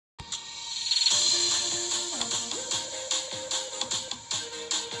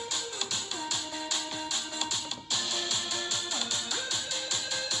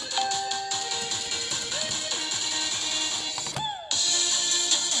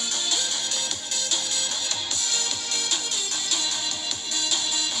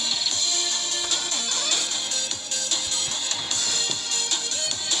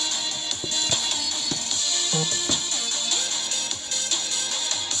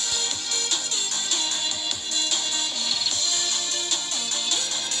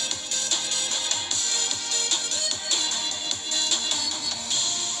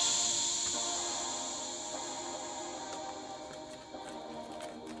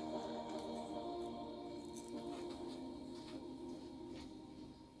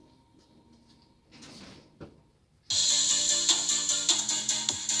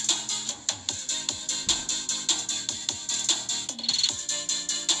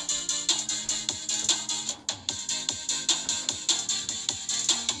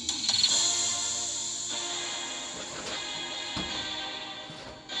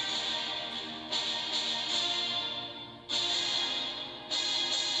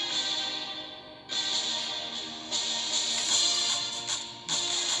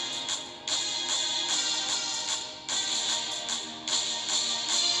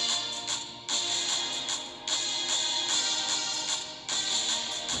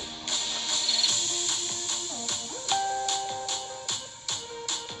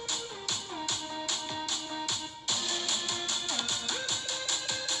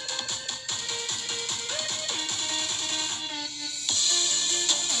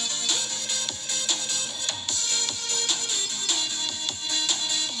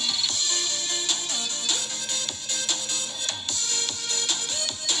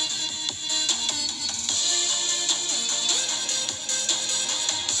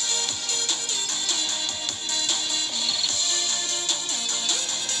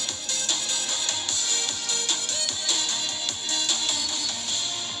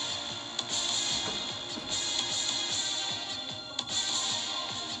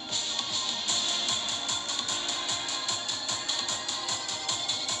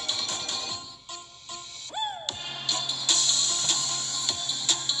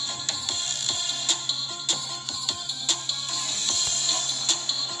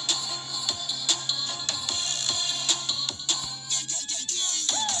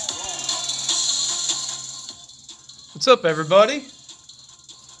What's up, everybody?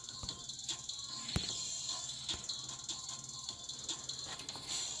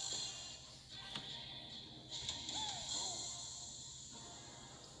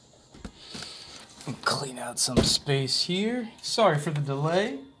 Clean out some space here. Sorry for the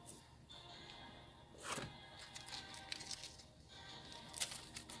delay.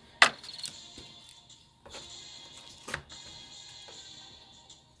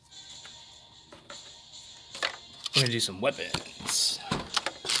 We're gonna do some weapons.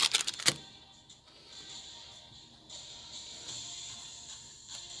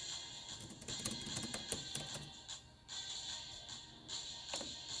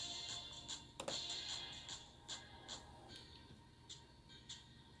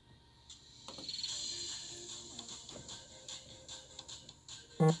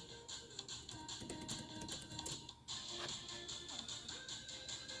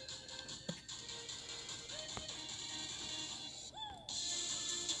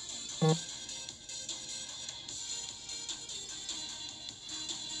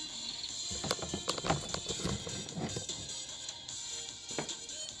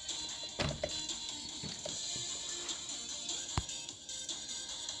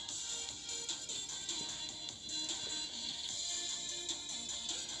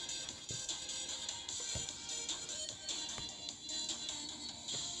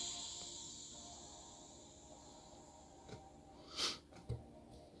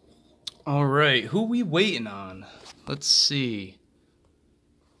 All right, who we waiting on? Let's see.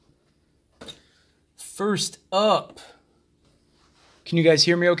 First up, can you guys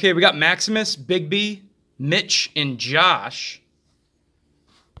hear me okay? We got Maximus, Big B, Mitch, and Josh.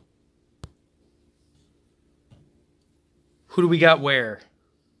 Who do we got where?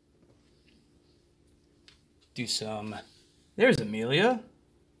 Do some. There's Amelia.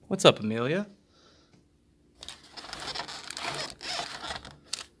 What's up, Amelia?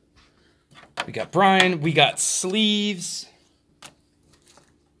 We got Brian. We got Sleeves.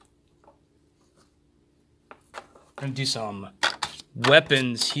 We're going to do some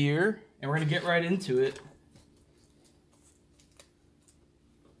weapons here, and we're going to get right into it.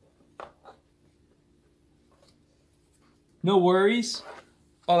 No worries.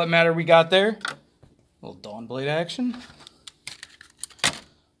 All that matter we got there. A little Dawn Blade action.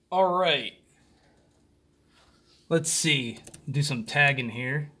 All right. Let's see. Do some tagging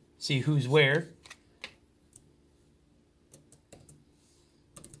here. See who's where.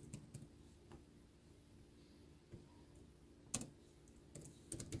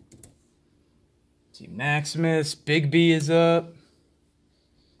 See Maximus, Big B is up.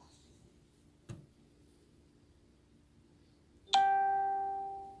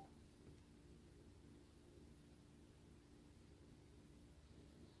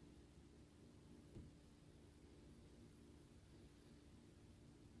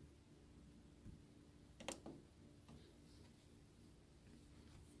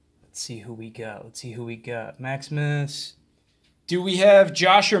 Let's see who we got. Let's see who we got. Maximus. Do we have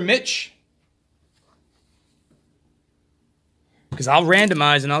Josh or Mitch? Because I'll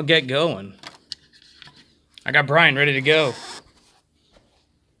randomize and I'll get going. I got Brian ready to go.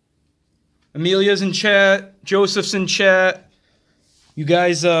 Amelia's in chat. Joseph's in chat. You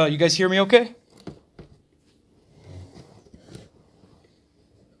guys hear me okay?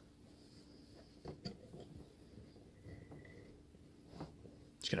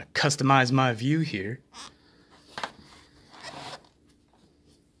 Just gotta customize my view here.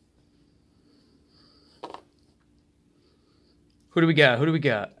 Who do we got? Who do we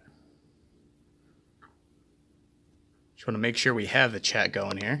got? Just want to make sure we have the chat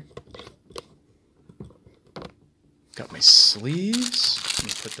going here. Got my sleeves. Let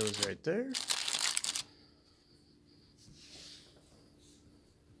me put those right there.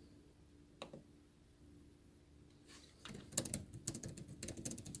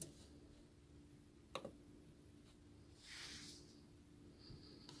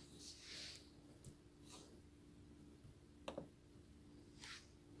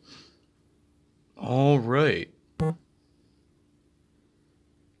 All right.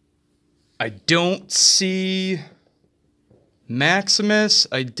 I don't see Maximus.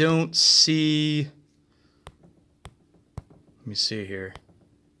 I don't see... Let me see here.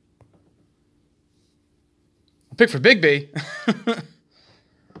 I'll pick for Big B.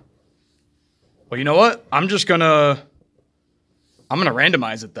 Well, you know what? I'm gonna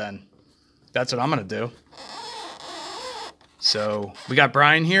randomize it then. That's what I'm gonna do. So we got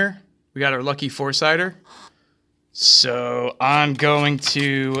Brian here. We got our lucky four-sider. So I'm going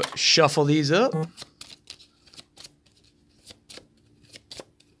to shuffle these up.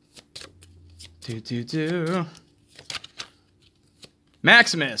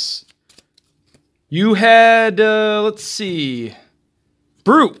 Maximus, you had, let's see,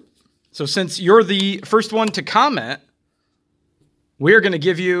 Brute. So since you're the first one to comment, we're going to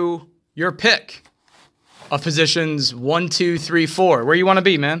give you your pick of positions 1, 2, 3, 4. Where you want to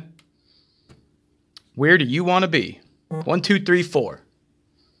be, man? Where do you want to be? 1, 2, 3, 4.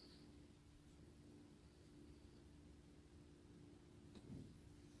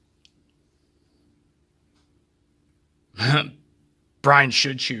 Brian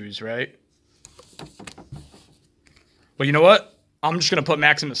should choose, right? Well, you know what? I'm just going to put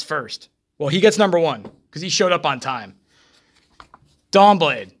Maximus first. Well, he gets number 1 because he showed up on time.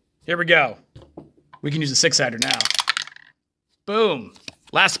 Dawnblade. Here we go. We can use a 6-sider now. Boom.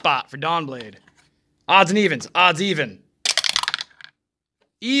 Last spot for Dawnblade. Odds and evens. Odds even.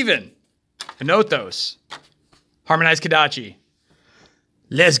 Even. Hinothos. Harmonized Kadachi.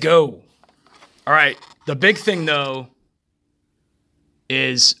 Let's go. All right. The big thing, though,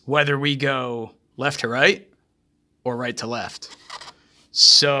 is whether we go left to right or right to left.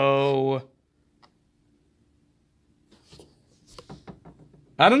 So,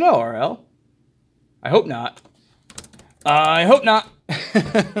 I don't know, RL. I hope not. I hope not.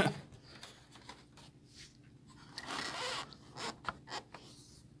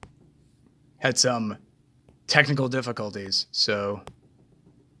 Had some technical difficulties, so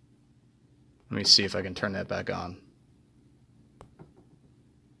let me see if I can turn that back on.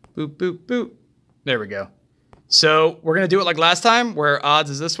 Boop, boop, boop. There we go. So we're going to do it like last time, where odds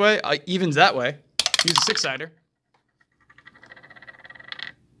is this way, evens that way. Use a 6-sider.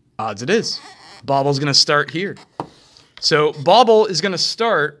 Odds it is. Bauble's going to start here. So Bauble is going to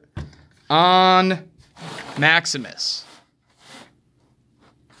start on Maximus.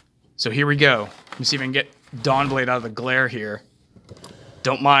 So here we go. Let me see if I can get Dawnblade out of the glare here.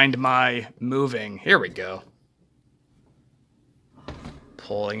 Don't mind my moving. Here we go.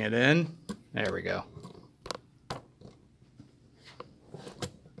 Pulling it in. There we go.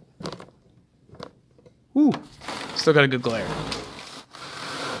 Ooh, still got a good glare.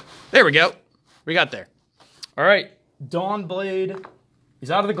 There we go. We got there. All right, Dawnblade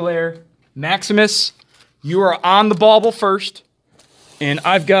is out of the glare. Maximus, you are on the bauble first. And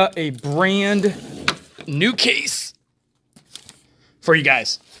I've got a brand new case for you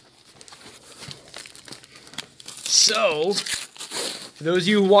guys. So, for those of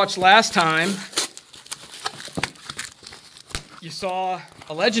you who watched last time, you saw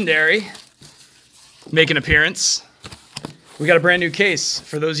a legendary make an appearance. We got a brand new case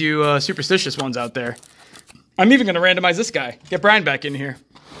for those of you superstitious ones out there. I'm even going to randomize this guy. Get Brian back in here.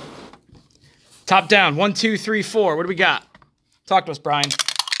 Top down. 1, 2, 3, 4. What do we got? Talk to us, Brian.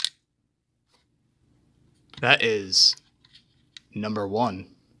 That is number 1.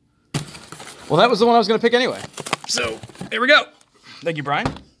 Well, that was the one I was going to pick anyway. So, there we go. Thank you, Brian.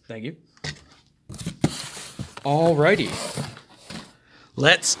 Thank you. Alrighty.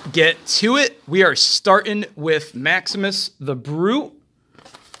 Let's get to it. We are starting with Maximus the Brute.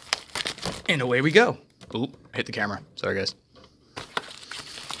 And away we go. Oop, hit the camera. Sorry, guys.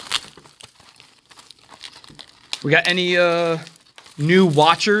 We got any new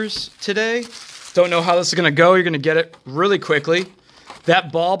watchers today? Don't know how this is going to go. You're going to get it really quickly.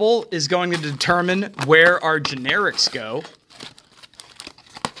 That bauble is going to determine where our generics go.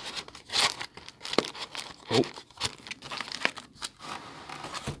 Oh.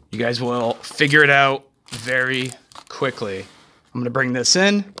 You guys will figure it out very quickly. I'm going to bring this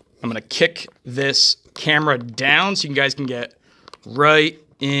in. I'm going to kick this camera down so you guys can get right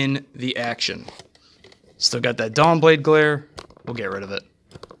in the action. Still got that Dawnblade glare. We'll get rid of it.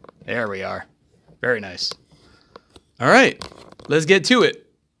 There we are. Very nice. All right. Let's get to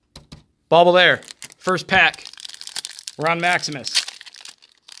it. Bauble there. First pack. We're on Maximus.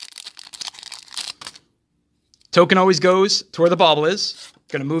 Token always goes to where the bauble is.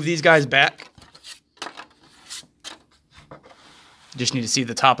 Gonna move these guys back. Just need to see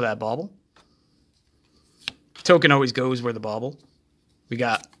the top of that bauble. Token always goes where the bauble. We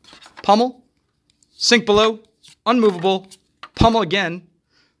got Pummel, Sink Below, Unmovable, Pummel again,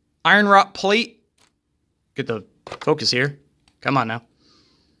 Iron Rot Plate. Get the focus here. Come on now.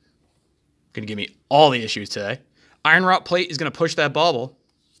 Gonna give me all the issues today. Iron Rot Plate is gonna push that bauble.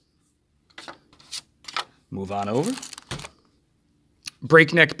 Move on over.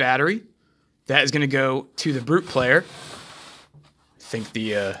 Breakneck Battery. That is gonna go to the Brute player. I think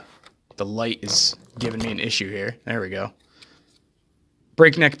the light is giving me an issue here. There we go.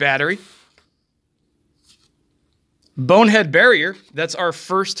 Breakneck Battery. Bonehead Barrier. That's our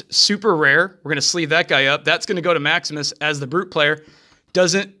first super rare. We're going to sleeve that guy up. That's going to go to Maximus as the Brute player.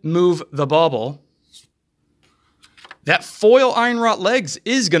 Doesn't move the bauble. That foil Iron Rot Legs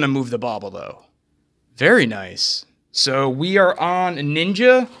is going to move the bauble, though. Very nice. So we are on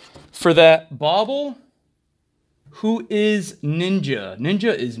Ninja for that bauble. Who is Ninja?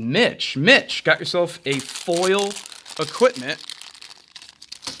 Ninja is Mitch. Mitch, got yourself a foil equipment.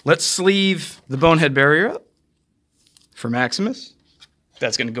 Let's sleeve the Bonehead Barrier up for Maximus.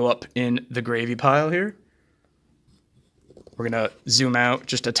 That's going to go up in the gravy pile here. We're going to zoom out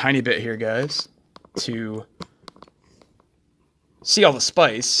just a tiny bit here, guys, to see all the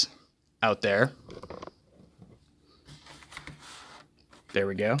spice out there. There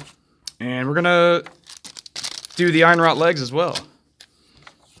we go. And we're going to do the Iron Rot Legs as well.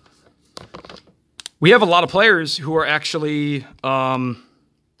 We have a lot of players who are actually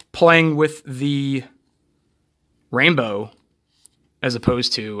playing with the rainbow as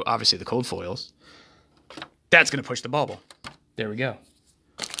opposed to, obviously, the cold foils. That's going to push the bauble. There we go.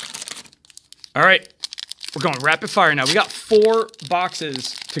 All right. We're going rapid fire now. We got 4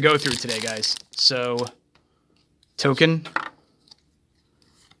 boxes to go through today, guys. So, token.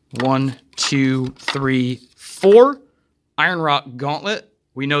 1, 2, 3, 4. Iron Rot Gauntlet.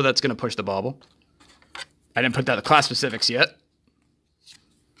 We know that's going to push the bauble. I didn't put that in the class specifics yet.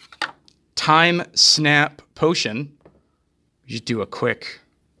 Time Snap Potion. Just do a quick,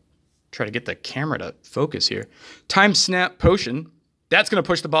 try to get the camera to focus here. Time Snap Potion. That's going to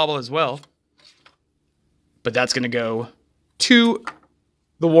push the bauble as well. But that's going to go to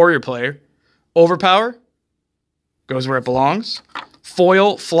the warrior player. Overpower. Goes where it belongs.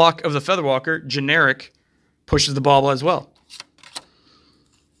 Foil Flock of the Featherwalker. Generic. Pushes the bauble as well.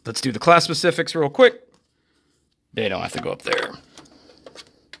 Let's do the class specifics real quick. They don't have to go up there.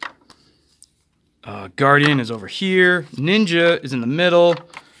 Guardian is over here. Ninja is in the middle.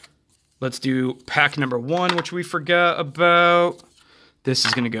 Let's do pack number 1, which we forgot about. This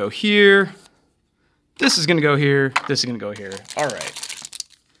is going to go here. This is going to go here. This is going to go here. All right.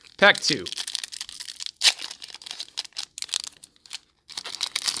 Pack 2.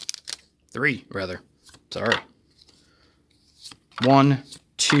 Three, rather. Sorry. 1,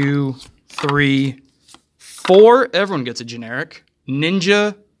 2, 3, 4. Everyone gets a generic.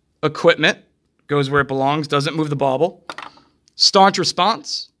 Ninja Equipment. Goes where it belongs. Doesn't move the bauble. Staunch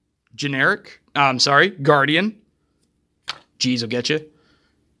Response. Generic. Guardian. G's will get you.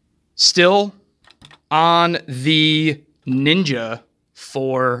 Still on the Ninja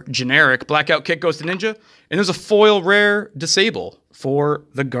for generic. Blackout Kick goes to Ninja. And there's a foil rare Disable for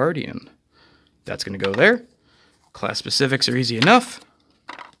the Guardian. That's going to go there. Class specifics are easy enough.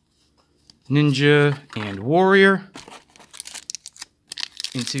 Ninja and Warrior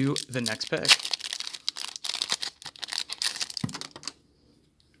into the next pack.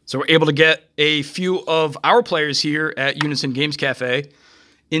 So we're able to get a few of our players here at Unison Games Cafe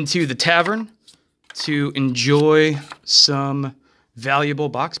into the tavern to enjoy some valuable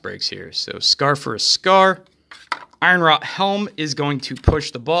box breaks here. So Scar for a Scar. Iron Rot Helm is going to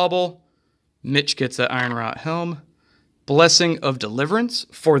push the bauble. Mitch gets that Iron Rot Helm. Blessing of Deliverance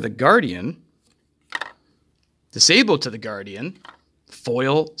for the Guardian. Disable to the Guardian.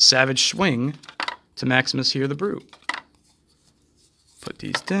 Foil Savage Swing to Maximus here, the Brute. Put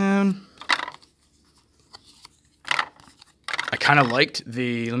these down. I kind of liked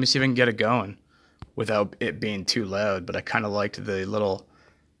the, let me see if I can get it going without it being too loud, but I kind of liked the little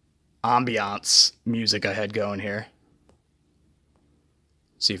ambiance music I had going here.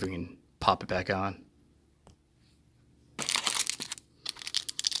 See if we can pop it back on.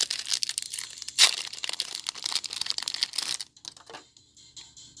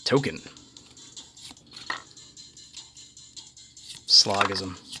 Token.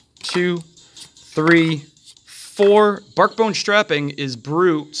 Slogism. 2, 3, 4. Barkbone Strapping is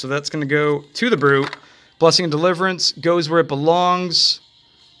Brute, so that's going to go to the Brute. Blessing and Deliverance goes where it belongs.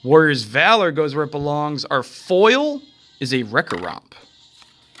 Warrior's Valor goes where it belongs. Our foil is a Wrecker Romp.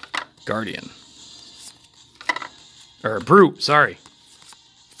 Guardian. Or Brute, sorry.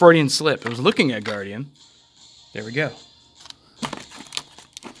 Freudian slip. I was looking at Guardian. There we go.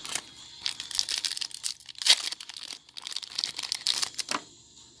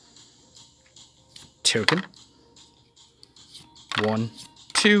 Token. 1,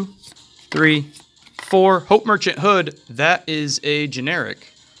 2, 3, 4. Hope Merchant Hood. That is a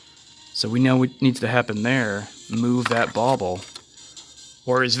generic. So we know what needs to happen there. Move that bauble.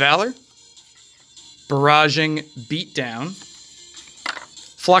 Warrior's Valor. Barraging Beatdown.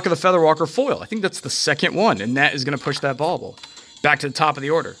 Flock of the Featherwalker foil. I think that's the second one, and that is going to push that bauble. Back to the top of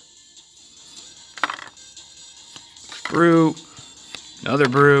the order. Brute. Another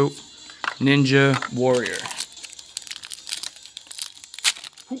Brute. Ninja, Warrior.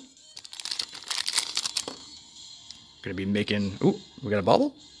 Gonna be making... Ooh, we got a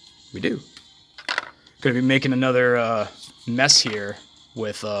bubble? We do. Gonna be making another mess here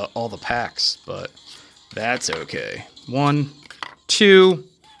with all the packs, but that's okay. 1, 2,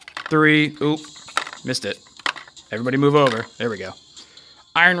 3. Oop, missed it. Everybody move over. There we go.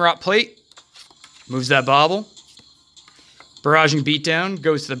 Iron Rot Plate. Moves that bauble. Barraging Beatdown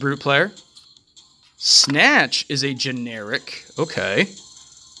goes to the Brute player. Snatch is a generic. Okay.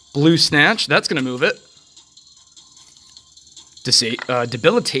 Blue Snatch. That's going to move it.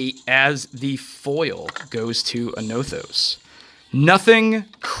 Debilitate as the foil goes to Anothos. Nothing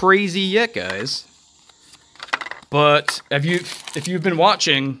crazy yet, guys. But if you've been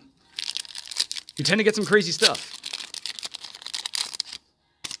watching, you tend to get some crazy stuff.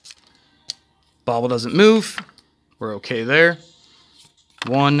 Bauble doesn't move. We're okay there.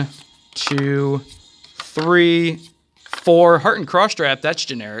 1, 2, 3, 4. Heart and Cross Strap, that's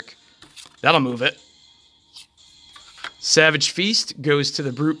generic. That'll move it. Savage Feast goes to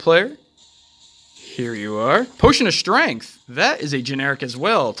the Brute player. Here you are. Potion of Strength. That is a generic as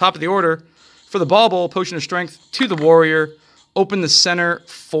well. Top of the order for the bauble. Potion of Strength to the Warrior. Open the center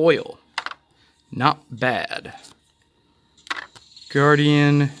foil. Not bad.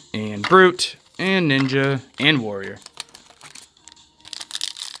 Guardian and Brute and Ninja and Warrior.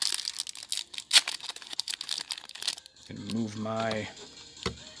 Gonna move my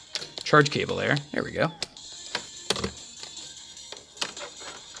charge cable there. There we go.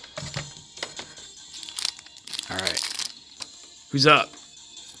 All right. Who's up?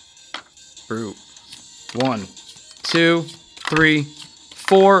 Brute. 1, 2, 3,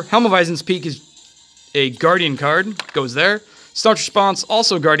 4. Helm of Eisen's Peak is a Guardian card. Goes there. Staunch Response,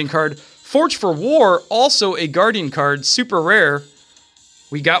 also a Guardian card. Forge for War, also a Guardian card. Super rare.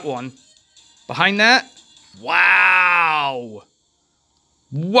 We got one. Behind that, wow.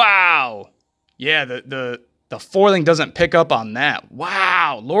 Wow. Yeah, the foiling doesn't pick up on that.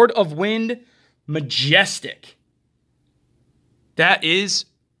 Wow. Lord of Wind, Majestic. That is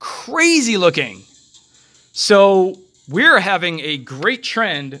crazy looking. So we're having a great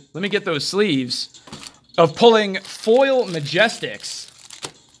trend. Let me get those sleeves of pulling foil Majestics.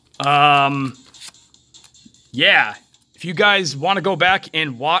 Yeah, if you guys want to go back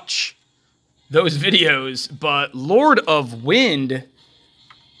and watch those videos, but Lord of Wind,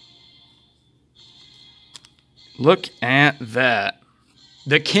 look at that.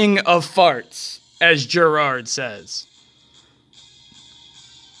 The King of Farts, as Gerard says.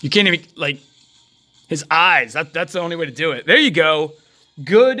 You can't even, like, his eyes, that's the only way to do it. There you go.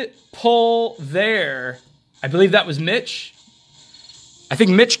 Good pull there. I believe that was Mitch. I think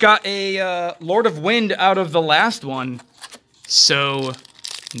Mitch got a Lord of Wind out of the last one. So,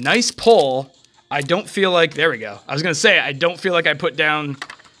 nice pull. I don't feel like... There we go. I was going to say, I don't feel like I put down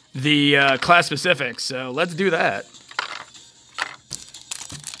the class specifics. So, let's do that.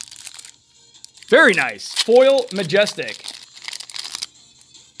 Very nice. Foil Majestic.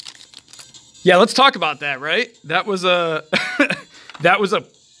 Yeah, let's talk about that, right? That was a... that was a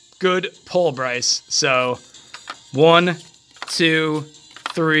good pull, Bryce. So, 1, 2...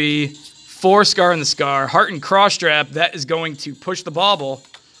 3, 4 Scar in the Scar. Heart and Cross Strap, that is going to push the bauble.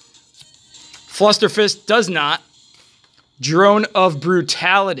 Flusterfist does not. Drone of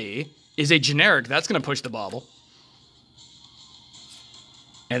Brutality is a generic. That's going to push the bauble.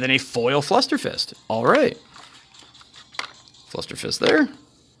 And then a foil Flusterfist. All right. Flusterfist there.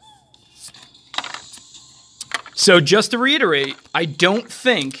 So just to reiterate, I don't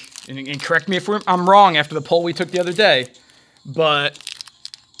think, and correct me if I'm wrong after the poll we took the other day, but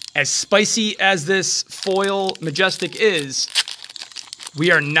as spicy as this foil Majestic is, we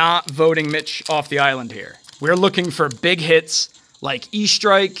are not voting Mitch off the island here. We're looking for big hits like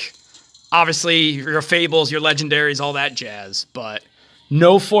E-Strike, obviously your Fables, your Legendaries, all that jazz, but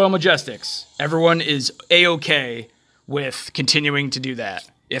no foil Majestics. Everyone is A-okay with continuing to do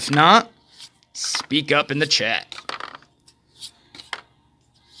that. If not, speak up in the chat.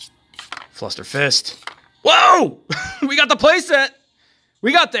 Flusterfist. Whoa! We got the playset!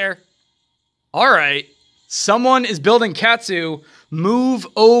 We got there. All right. Someone is building Katsu. Move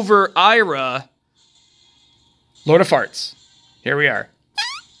over Ira. Lord of Farts. Here we are.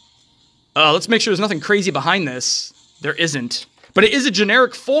 Let's make sure there's nothing crazy behind this. There isn't. But it is a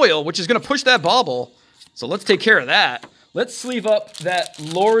generic foil, which is going to push that bauble. So let's take care of that. Let's sleeve up that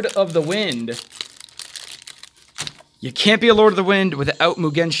Lord of the Wind. You can't be a Lord of the Wind without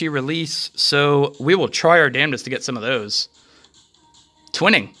Mugenshi release, so we will try our damnedest to get some of those.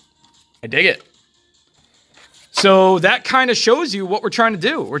 Twinning. I dig it. So that kind of shows you what we're trying to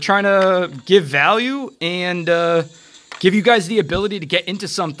do. We're trying to give value and give you guys the ability to get into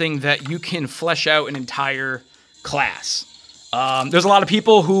something that you can flesh out an entire class. There's a lot of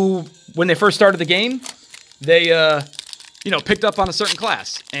people who, when they first started the game, they, you know, picked up on a certain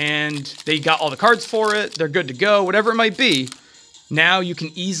class, and they got all the cards for it. They're good to go, whatever it might be. Now you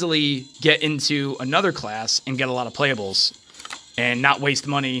can easily get into another class and get a lot of playables and not waste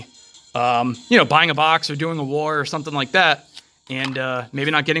money, you know, buying a box or doing a war or something like that, and maybe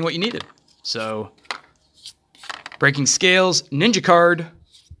not getting what you needed. So, Breaking Scales, Ninja card,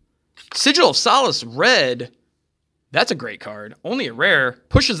 Sigil of Solace, red. That's a great card. Only a rare.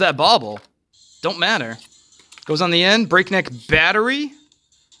 Pushes that bauble. Don't matter. Goes on the end. Breakneck Battery.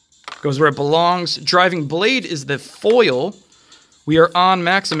 Goes where it belongs. Driving Blade is the foil. We are on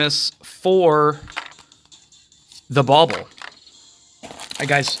Maximus for the bauble. Hi,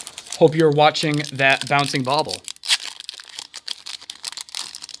 guys. Hope you're watching that Bouncing Bauble.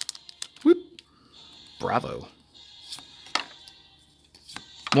 Whoop. Bravo.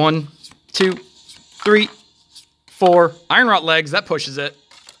 1, 2, 3, 4. Iron Rot Legs. That pushes it.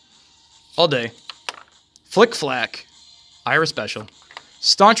 All day. Flick Flack. Ira Special.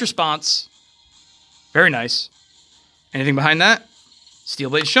 Staunch Response. Very nice. Anything behind that?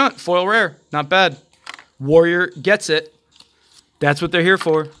 Steelblade Shunt. Foil rare. Not bad. Warrior gets it. That's what they're here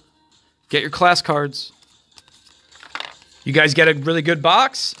for. Get your class cards. You guys get a really good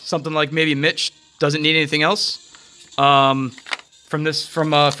box. Something like maybe Mitch doesn't need anything else. For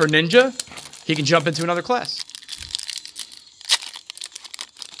Ninja, he can jump into another class.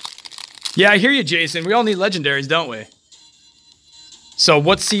 Yeah, I hear you, Jason. We all need legendaries, don't we? So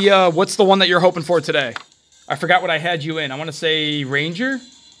what's the one that you're hoping for today? I forgot what I had you in. I want to say Ranger.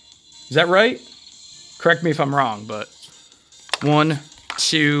 Is that right? Correct me if I'm wrong, but 1,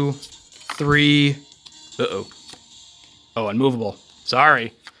 2, 3. Uh-oh. Oh, unmovable.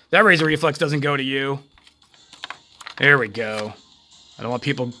 Sorry. That Razor Reflex doesn't go to you. There we go. I don't want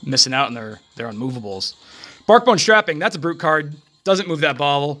people missing out on their unmovables. Barkbone Strapping. That's a brute card. Doesn't move that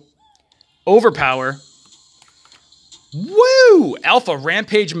bauble. Overpower. Woo! Alpha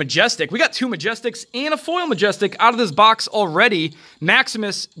Rampage Majestic. We got 2 Majestics and a foil Majestic out of this box already.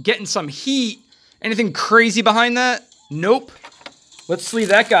 Maximus getting some heat. Anything crazy behind that? Nope. Let's sleeve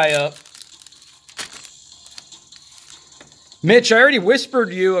that guy up. Mitch, I already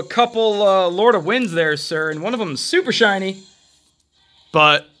whispered you a couple Lord of Winds there, sir, and one of them is super shiny.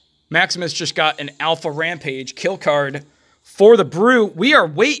 But Maximus just got an Alpha Rampage kill card for the Brute. We are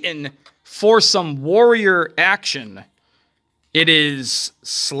waiting for some warrior action. It is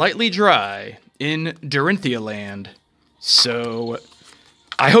slightly dry in Dorinthia land. So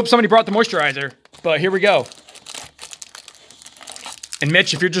I hope somebody brought the moisturizer, but here we go. And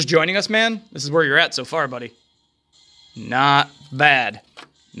Mitch, if you're just joining us, man, this is where you're at so far, buddy. Not bad.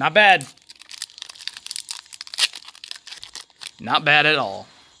 Not bad. Not bad at all.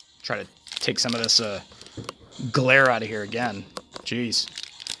 Try to take some of this glare out of here again. Jeez.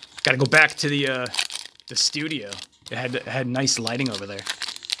 Got to go back to the studio. It had nice lighting over there.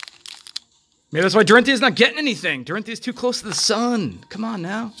 Maybe that's why Dorinthia's not getting anything. Dorinthia's too close to the sun. Come on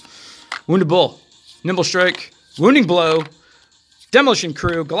now. Wounded Bull. Nimble Strike. Wounding Blow. Demolition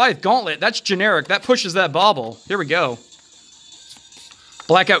Crew. Goliath Gauntlet. That's generic. That pushes that bauble. Here we go.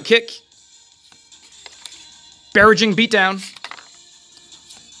 Blackout Kick. Barraging Beatdown.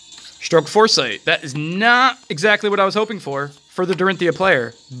 Stroke Foresight. That is not exactly what I was hoping for the Dorinthia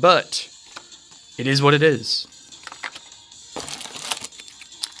player, but it is what it is.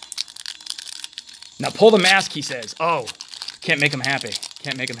 Now pull the mask, he says. Oh, can't make him happy.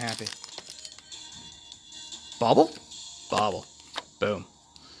 Can't make him happy. Bauble? Bauble. Boom.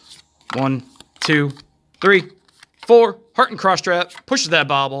 1, 2, 3, 4. Heart and Cross Trap. Pushes that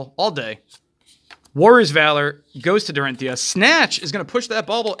bauble all day. Warrior's Valor goes to Dorinthia. Snatch is going to push that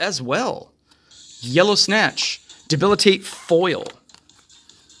bauble as well. Yellow Snatch. Debilitate Foil.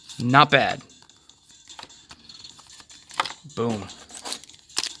 Not bad. Boom.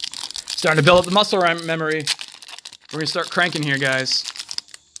 Starting to build up the muscle memory. We're going to start cranking here, guys.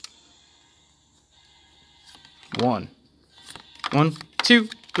 1, 2,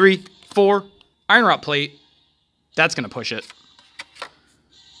 3, 4. Iron Rot Plate. That's going to push it.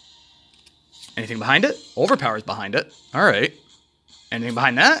 Anything behind it? Overpower's behind it. All right. Anything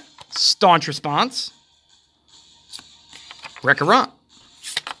behind that? Staunch Response. Wreck-A-Romp.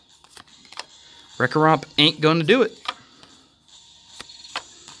 Wreck-A-Romp ain't going to do it.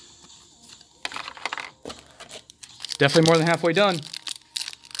 Definitely more than halfway done.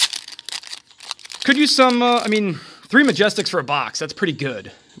 Could use some, 3 Majestics for a box. That's pretty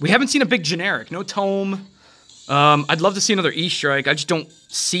good. We haven't seen a big generic. No Tome. I'd love to see another E-Strike. I just don't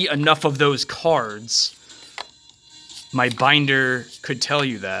see enough of those cards. My binder could tell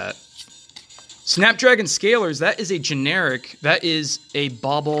you that. Snapdragon Scalers, that is a generic. That is a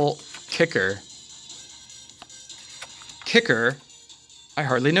bauble kicker. Kicker, I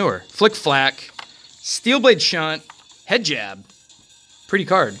hardly know her. Flick Flack, Steelblade Shunt, Head Jab. Pretty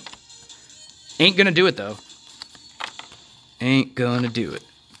card. Ain't gonna do it, though. Ain't gonna do it.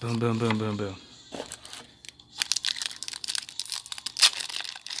 Boom, boom, boom, boom, boom.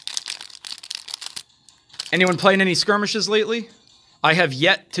 Anyone playing any skirmishes lately? I have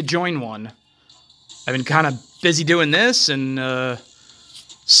yet to join one. I've been kind of busy doing this and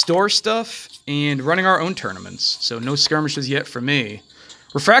store stuff and running our own tournaments. So no skirmishes yet for me.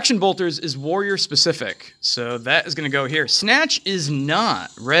 Refraction Bolters is warrior specific. So that is going to go here. Snatch is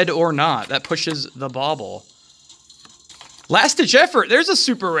not. Red or not. That pushes the bauble. Last Ditch Effort. There's a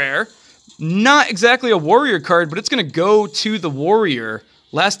super rare. Not exactly a warrior card, but it's going to go to the warrior.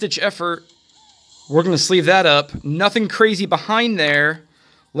 Last Ditch Effort. We're going to sleeve that up. Nothing crazy behind there.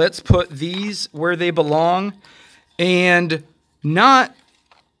 Let's put these where they belong. And not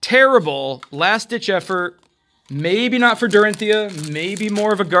terrible. Last Ditch Effort. Maybe not for Dorinthia. Maybe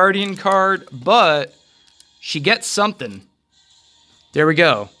more of a Guardian card. But she gets something. There we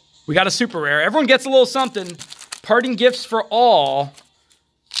go. We got a super rare. Everyone gets a little something. Parting gifts for all.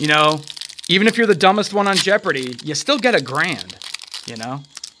 You know, even if you're the dumbest one on Jeopardy, you still get a grand. You know?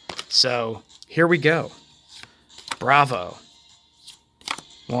 So... here we go. Bravo.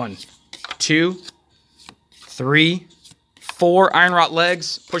 1, 2, 3, 4. Iron Rot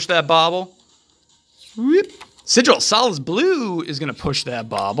Legs. Push that bauble. Whoop. Sigil Solace Blue is going to push that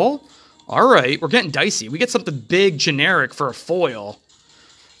bauble. All right. We're getting dicey. We get something big generic for a foil.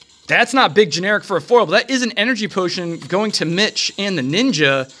 That's not big generic for a foil, but that is an energy potion going to Mitch and the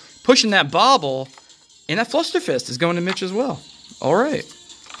Ninja, pushing that bauble. And that Flusterfist is going to Mitch as well. All right.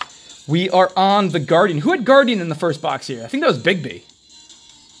 We are on the Guardian. Who had Guardian in the first box here? I think that was Big B.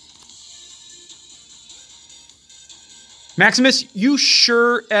 Maximus, you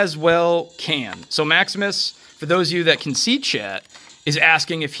sure as well can. So Maximus, for those of you that can see chat, is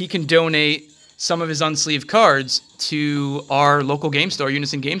asking if he can donate some of his unsleeved cards to our local game store,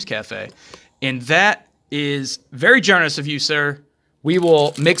 Unison Games Cafe. And that is very generous of you, sir. We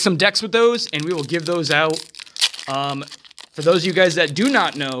will make some decks with those, and we will give those out. For those of you guys that do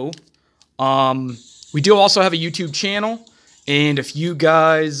not know, we do also have a YouTube channel, and if you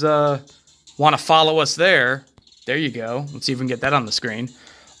guys want to follow us there you go. Let's see if we can get that on the screen.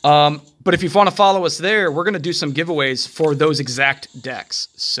 But if you want to follow us there, we're going to do some giveaways for those exact decks.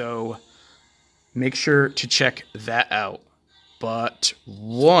 So make sure to check that out. But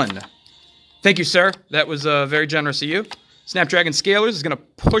thank you, sir. That was very generous of you. Snapdragon Scalers is going to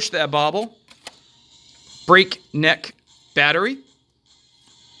push that bauble. Breakneck Battery.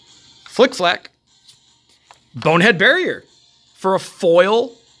 Flick Flack, Bonehead Barrier for a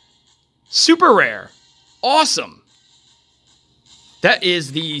foil super rare. Awesome. That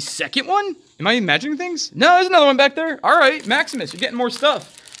is the second one? Am I imagining things? No, there's another one back there. All right, Maximus, you're getting more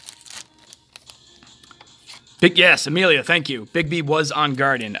stuff. Yes, Amelia, thank you. Big B was on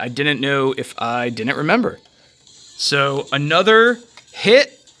Guardian. I didn't know if I didn't remember. So another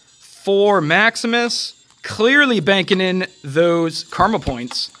hit for Maximus. Clearly banking in those karma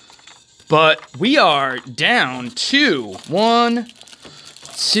points. But we are down to 1,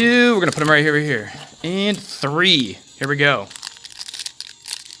 2. We're going to put them right over here. And 3. Here we go.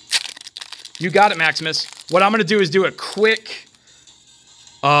 You got it, Maximus. What I'm going to do is do a quick...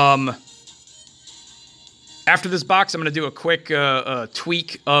 after this box, I'm going to do a quick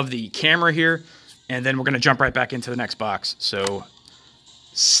tweak of the camera here. And then we're going to jump right back into the next box. So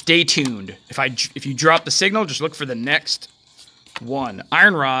stay tuned. If you drop the signal, just look for the next one.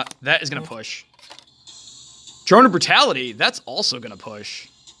 Iron Rot, that is going to push. Drone of Brutality, that's also going to push.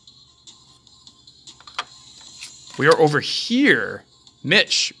 We are over here.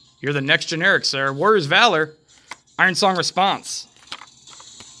 Mitch, you're the next generic, sir. Warrior's Valor. Iron Song Response.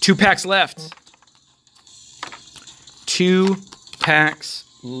 2 packs left. 2 packs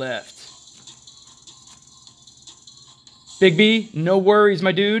left. Big B, no worries,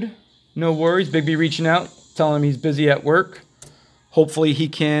 my dude. No worries. Big B reaching out, telling him he's busy at work. Hopefully he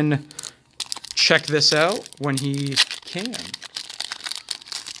can check this out when he can.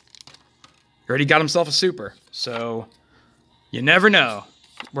 He already got himself a super, so you never know.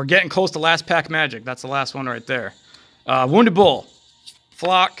 We're getting close to last pack magic. That's the last one right there. Wounded Bull,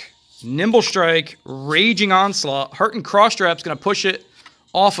 Flock, Nimble Strike, Raging Onslaught. Heart and Crossstrap's going to push it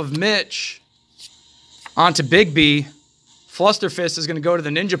off of Mitch onto Big B. Flusterfist is going to go to the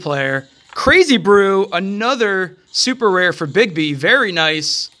Ninja player. Crazy Brew, another super rare for Big B. Very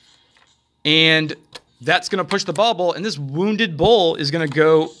nice. And that's going to push the bubble. And this Wounded Bull is going to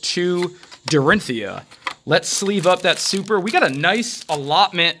go to Dorinthia. Let's sleeve up that super. We got a nice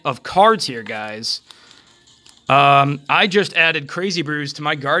allotment of cards here, guys. I just added Crazy Brews to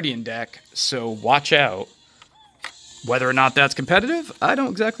my Guardian deck, so watch out. Whether or not that's competitive, I don't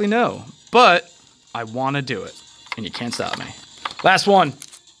exactly know. But I want to do it, and you can't stop me. Last one.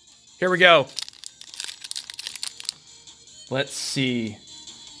 Here we go. Let's see.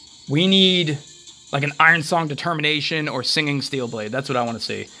 We need like an Iron Song Determination or Singing Steelblade. That's what I want to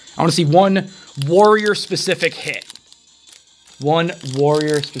see. I want to see one warrior-specific hit. One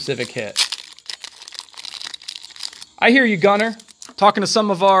warrior-specific hit. I hear you, Gunner. Talking to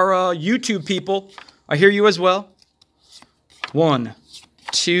some of our YouTube people. I hear you as well. 1,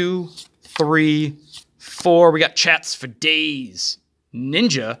 2, 3, 4. We got chats for days.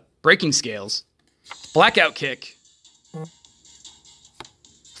 Ninja, Breaking Scales. Blackout Kick.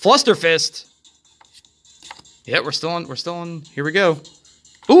 Flusterfist. Yeah, we're still on. Here we go.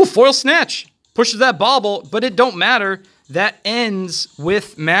 Ooh, Foil Snatch. Pushes that bauble, but it don't matter. That ends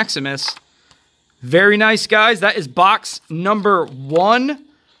with Maximus. Very nice, guys. That is box number 1.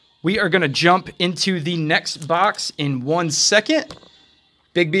 We are going to jump into the next box in 1 second.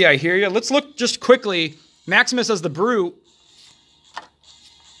 Big B, I hear you. Let's look just quickly. Maximus as the Brute.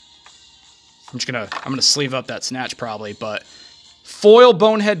 I'm gonna sleeve up that Snatch probably, but foil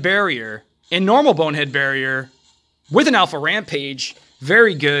Bonehead Barrier and normal Bonehead Barrier with an Alpha Rampage.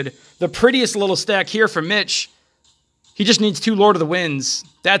 Very good. The prettiest little stack here for Mitch. He just needs 2 Lord of the Winds.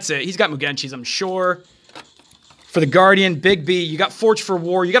 That's it. He's got Mugenshis, I'm sure. For the Guardian, Big B, you got Forge for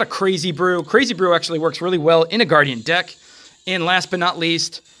War. You got a Crazy Brew. Crazy Brew actually works really well in a Guardian deck. And last but not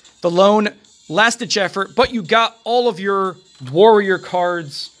least, the lone last-ditch effort. But you got all of your Warrior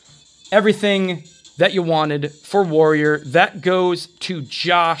cards. Everything that you wanted for Warrior. That goes to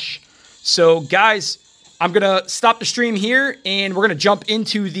Josh. So, guys, I'm going to stop the stream here, and we're going to jump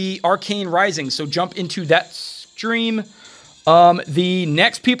into the Arcane Rising. So, jump into that stream. The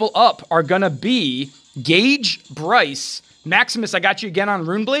next people up are going to be Gage, Bryce, Maximus, I got you again on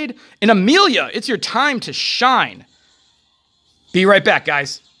Runeblade, and Amelia, it's your time to shine. Be right back,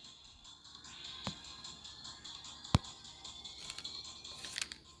 guys.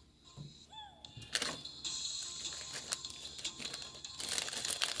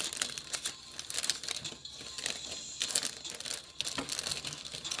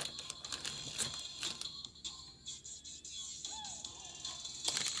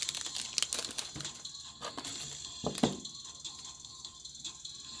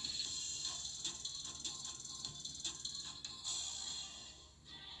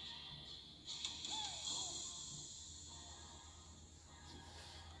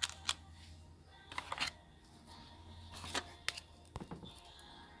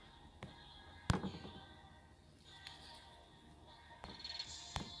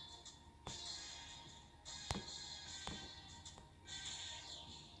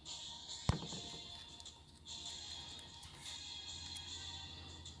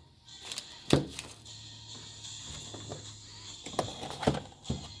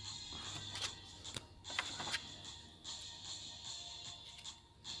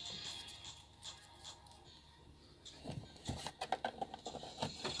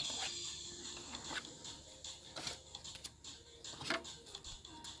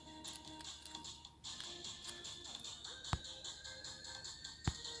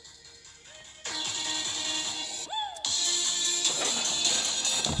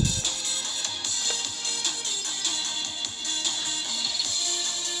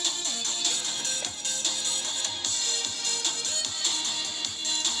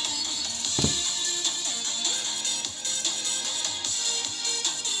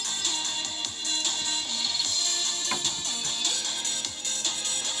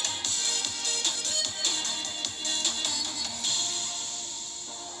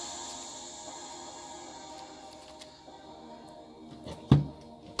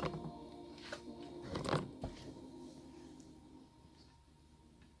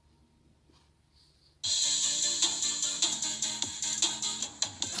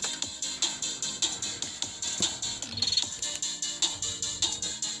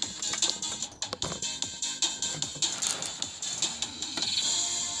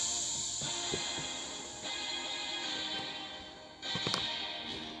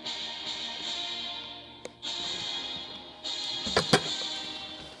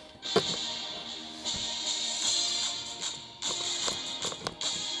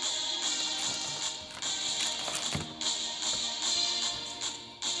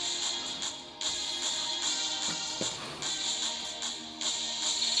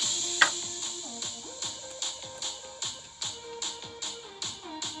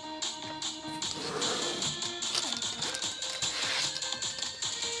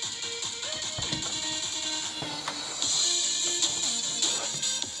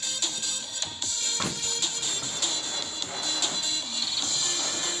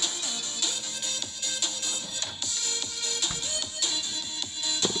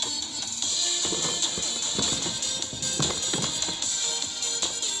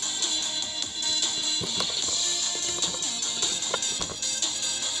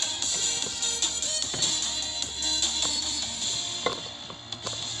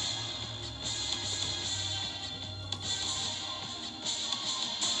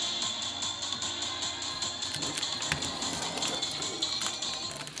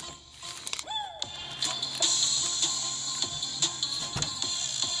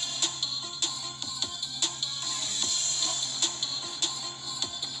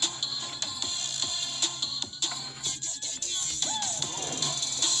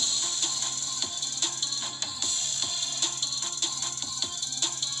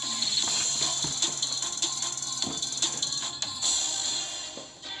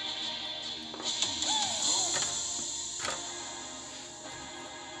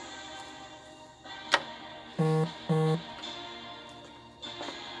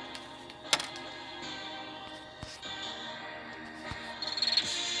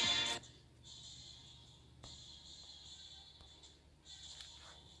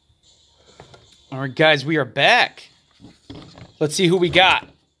 All right, guys, we are back. Let's see who we got.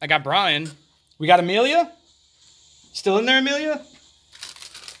 I got Brian. We got Amelia. Still in there, Amelia?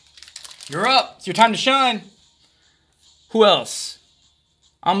 You're up. It's your time to shine. Who else?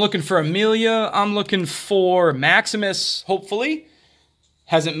 I'm looking for Amelia. I'm looking for Maximus, hopefully.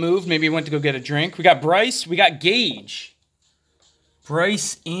 Hasn't moved. Maybe he went to go get a drink. We got Bryce. We got Gage.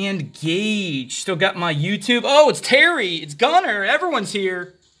 Bryce and Gage. Still got my YouTube. Oh, it's Terry. It's Gunner. Everyone's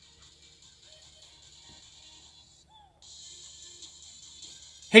here.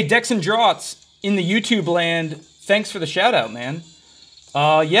 Hey, Dex and Draughts in the YouTube land. Thanks for the shout out, man.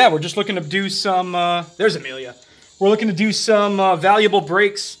 Yeah, we're just looking to do some... there's Amelia. We're looking to do some valuable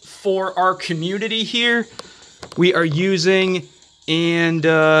breaks for our community here. We are using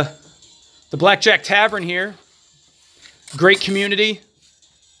the Blackjack Tavern here. Great community.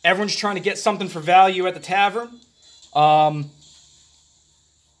 Everyone's trying to get something for value at the tavern. RL's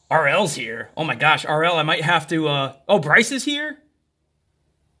here. Oh my gosh, RL, I might have to... Oh, Bryce is here?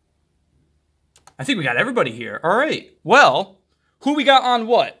 I think we got everybody here. All right. Well, who we got on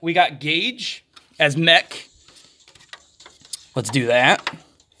what? We got Gage as Mech. Let's do that.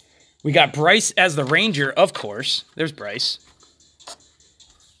 We got Bryce as the Ranger, of course. There's Bryce.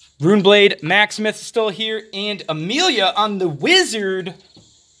 Runeblade, Maximus is still here, and Amelia on the Wizard.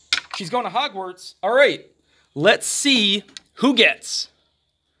 She's going to Hogwarts. All right. Let's see who gets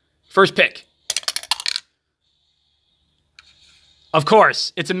first pick. Of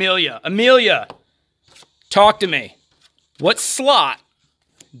course, it's Amelia. Amelia. Talk to me. What slot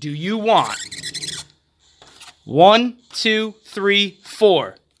do you want? 1, 2, 3,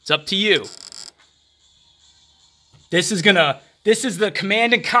 4. It's up to you. This is the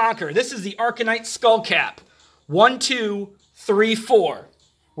Command and Conquer. This is the Arcanite Skullcap. 1, 2, 3, 4.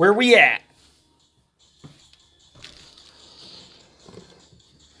 Where we at?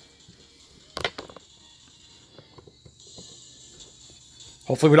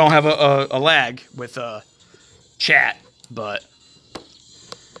 Hopefully we don't have a lag with chat, but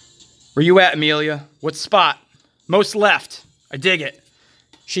where you at, Amelia? What spot? Most left. I dig it.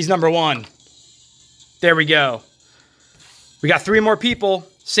 She's number 1. There we go. We got 3 more people.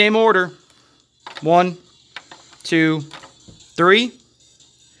 Same order. 1, 2, 3.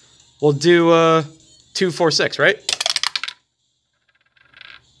 We'll do 2, 4, 6, right?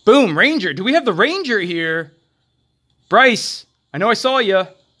 Boom, Ranger. Do we have the Ranger here? Bryce, I know I saw you.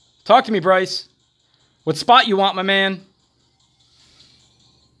 Talk to me, Bryce. What spot you want, my man?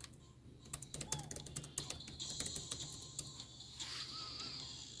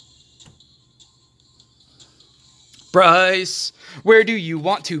 Bryce, where do you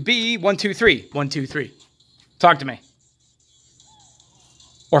want to be? 1, 2, 3. 1, 2, 3. Talk to me.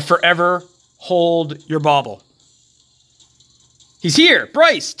 Or forever hold your bauble. He's here.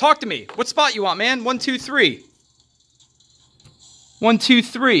 Bryce, talk to me. What spot you want, man? 1, 2, 3. 1, 2,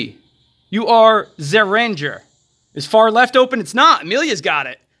 3. You are the Ranger. Is far left open? It's not. Amelia's got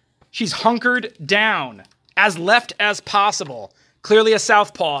it. She's hunkered down. As left as possible. Clearly a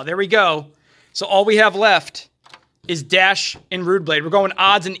southpaw. There we go. So all we have left is Dash and Runeblade. We're going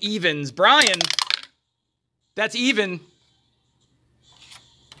odds and evens. Brian, that's even.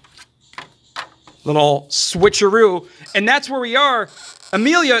 Little switcheroo. And that's where we are.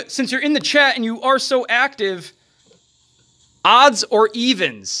 Amelia, since you're in the chat and you are so active, odds or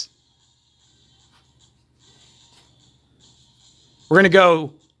evens? We're going to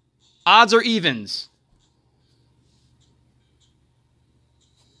go odds or evens.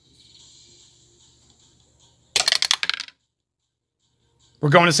 We're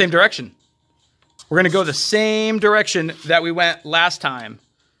going the same direction. We're going to go the same direction that we went last time.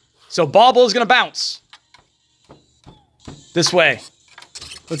 So Bauble is going to bounce. This way.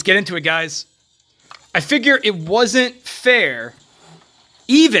 Let's get into it, guys. I figure it wasn't fair.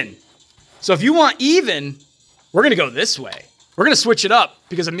 Even. So if you want even, we're going to go this way. We're going to switch it up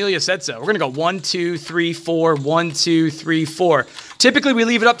because Amelia said so. We're going to go 1, 2, 3, 4, 1, 2, 3, 4. Typically, we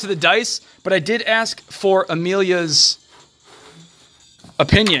leave it up to the dice, but I did ask for Amelia's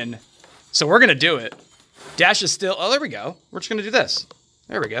opinion, so we're going to do it. Dash is still... Oh, there we go. We're just going to do this.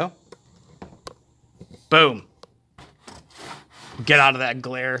 There we go. Boom. Get out of that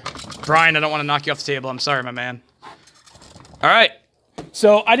glare. Brian, I don't want to knock you off the table. I'm sorry, my man. All right.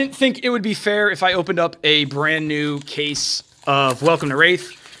 So I didn't think it would be fair if I opened up a brand new case of Welcome to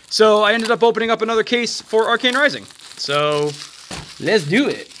Wraith. So I ended up opening up another case for Arcane Rising. So let's do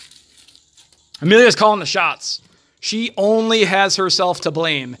it. Amelia's calling the shots. She only has herself to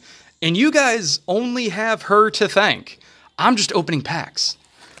blame. And you guys only have her to thank. I'm just opening packs.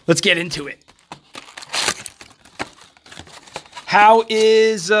 Let's get into it.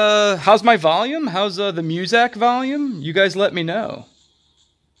 How's my volume? How's the Muzak volume? You guys let me know.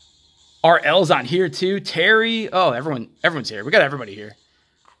 RL's on here too. Terry. Oh, everyone's here. We got everybody here.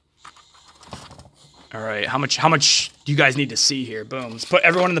 All right, how much do you guys need to see here? Boom. Let's put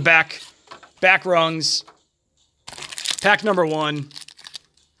everyone in the back rungs. Pack number 1.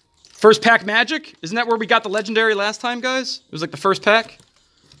 First pack magic. Isn't that where we got the legendary last time, guys? It was like the first pack.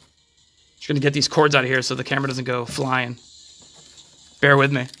 Just gonna get these cords out of here so the camera doesn't go flying. Bear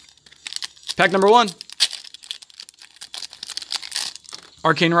with me. Pack number 1.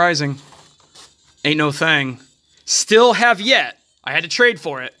 Arcane Rising. Ain't no thing. Still have yet. I had to trade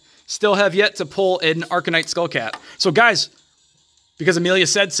for it. Still have yet to pull an Arcanite Skullcap. So guys, because Amelia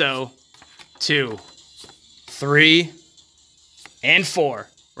said so, 2, 3, and 4.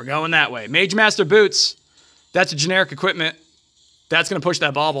 We're going that way. Mage Master Boots. That's a generic equipment. That's going to push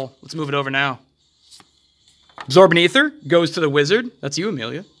that bauble. Let's move it over now. Absorbent Ether goes to the wizard. That's you,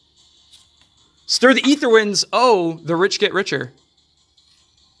 Amelia. Stir the Ether Winds. Oh, the rich get richer.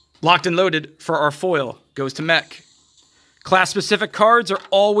 Locked and Loaded for our foil goes to Mech. Class-specific cards are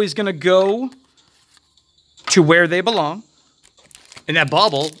always going to go to where they belong. And that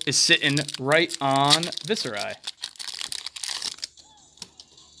bauble is sitting right on Viscerai.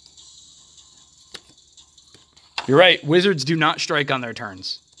 You're right. Wizards do not strike on their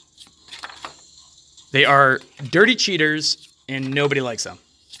turns. They are dirty cheaters, and nobody likes them.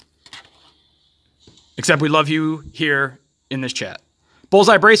 Except we love you here in this chat.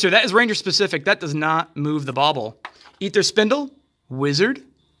 Bullseye Bracer, that is Ranger specific. That does not move the bauble. Ether Spindle, Wizard.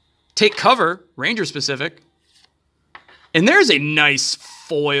 Take Cover, Ranger specific. And there's a nice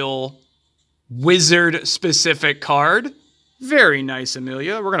foil Wizard specific card. Very nice,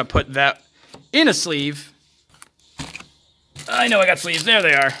 Amelia. We're going to put that in a sleeve. I know I got sleeves. There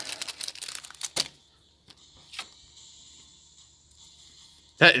they are.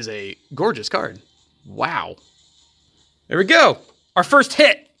 That is a gorgeous card. Wow. There we go. Our first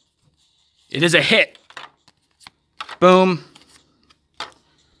hit. It is a hit. Boom.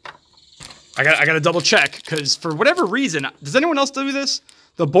 I got to double check because for whatever reason, does anyone else do this?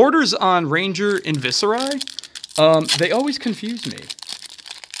 The borders on Ranger and Viscerai, they always confuse me.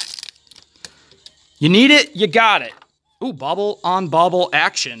 You need it, you got it. Ooh, bauble on bauble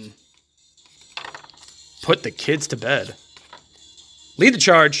action. Put the kids to bed. Lead the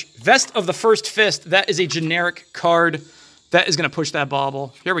charge. Vest of the First Fist. That is a generic card. That is going to push that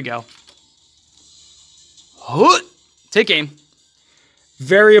bauble. Here we go. Take aim.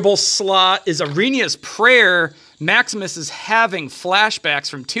 Variable slot is Arenia's Prayer. Maximus is having flashbacks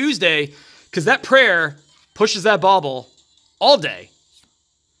from Tuesday because that prayer pushes that bauble all day.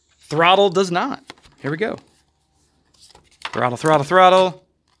 Throttle does not. Here we go. Throttle, throttle, throttle.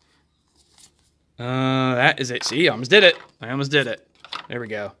 That is it. See, I almost did it. I almost did it. There we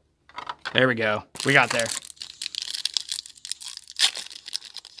go. There we go. We got there.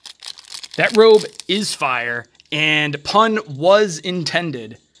 That robe is fire, and pun was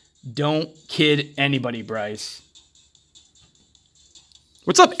intended. Don't kid anybody, Bryce.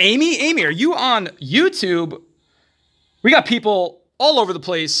 What's up, Amy? Amy, are you on YouTube? We got people all over the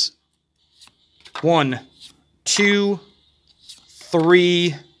place. 1, 2,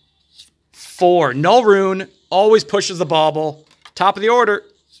 3, 4. Null Rune always pushes the bauble. Top of the order.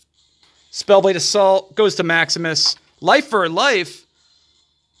 Spellblade Assault goes to Maximus. Life for Life.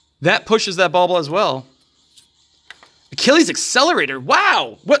 That pushes that bauble as well. Achilles Accelerator.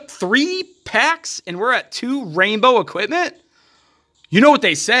 Wow. What, 3 packs and we're at 2 rainbow equipment? You know what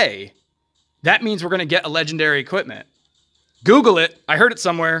they say. That means we're going to get a legendary equipment. Google it. I heard it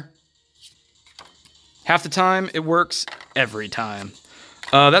somewhere. Half the time, it works every time.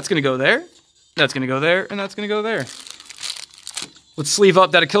 That's going to go there. That's going to go there. And that's going to go there. Let's sleeve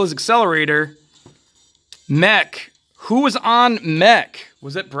up that Achilles Accelerator. Mech. Who was on Mech?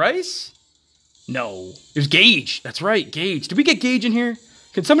 Was it Bryce? No. It was Gage. That's right, Gage. Did we get Gage in here?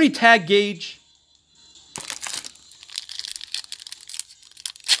 Can somebody tag Gage?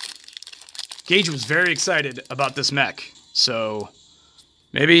 Gage was very excited about this mech. So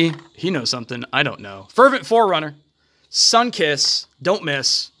maybe he knows something I don't know. Fervent Forerunner. Sunkiss. Don't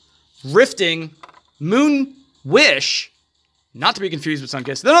miss. Rifting. Moon Wish. Not to be confused with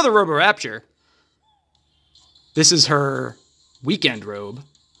Sunkiss. Another Robo Rapture. This is her weekend robe.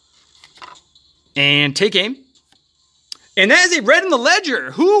 And Take Aim. And that is a Red in the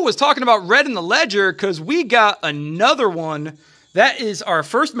Ledger. Who was talking about Red in the Ledger? Because we got another one. That is our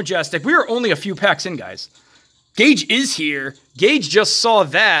first Majestic. We are only a few packs in, guys. Gage is here. Gage just saw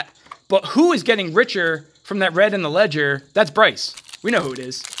that. But who is getting richer from that Red in the Ledger? That's Bryce. We know who it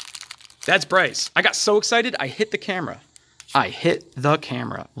is. That's Bryce. I got so excited, I hit the camera. I hit the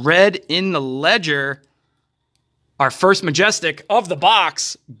camera. Red in the ledger. Our first Majestic of the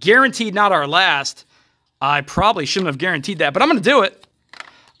box. Guaranteed not our last. I probably shouldn't have guaranteed that, but I'm going to do it.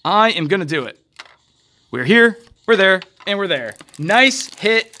 I am going to do it. We're here, we're there, and we're there. Nice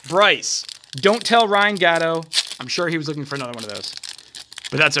hit, Bryce. Don't tell Ryan Gatto. I'm sure he was looking for another one of those.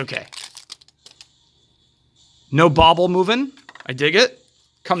 But that's okay. No bauble moving. I dig it.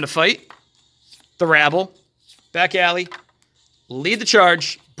 Come to fight. The rabble. Back alley. Lead the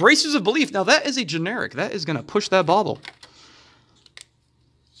charge. Bracers of Belief. Now that is a generic. That is going to push that bauble.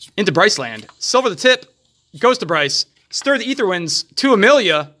 Into Bryce land. Silver the tip. Goes to Bryce. Stir the Ether Winds to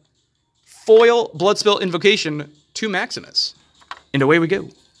Amelia. Foil Bloodspill Invocation to Maximus. And away we go.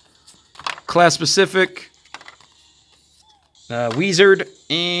 Class specific. Wizard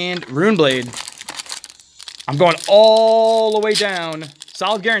and Runeblade. I'm going all the way down.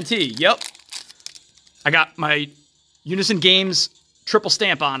 Solid guarantee. Yep. I got my Unison Games triple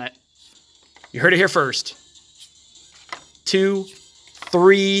stamp on it. You heard it here first. 2,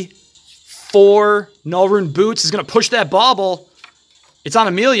 3, 4. Null Rune Boots is going to push that bauble. It's on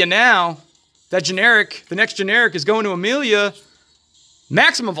Amelia now. That generic, the next generic is going to Amelia.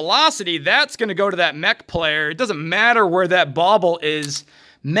 Maximum velocity, that's going to go to that mech player. It doesn't matter where that bauble is.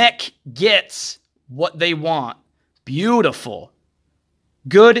 Mech gets what they want. Beautiful.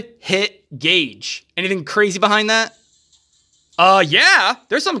 Good hit gauge. Anything crazy behind that? Yeah,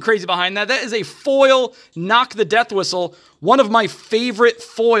 there's something crazy behind that. That is a foil Knock the Death Whistle. One of my favorite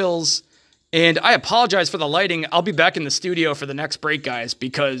foils. And I apologize for the lighting. I'll be back in the studio for the next break, guys,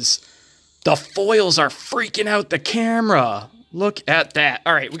 because the foils are freaking out the camera. Look at that.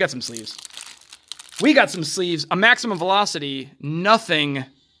 All right, we got some sleeves. We got some sleeves. A maximum velocity. Nothing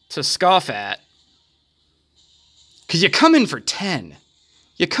to scoff at. Because you come in for 10.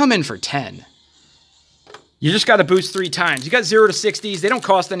 You come in for 10. You just got to boost 3 times. You got 0 to 60s. They don't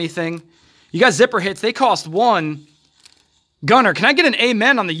cost anything. You got zipper hits. They cost 1. Gunner, can I get an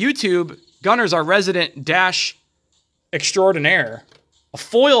amen on the YouTube? Gunner's our resident dash extraordinaire. A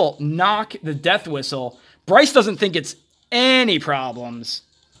foil Knock the Death Whistle. Bryce doesn't think it's any problems.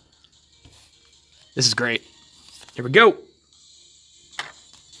 This is great. Here we go.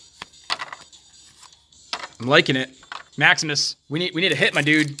 I'm liking it. Maximus, we need a hit, my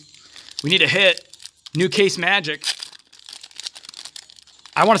dude. We need a hit. New case magic.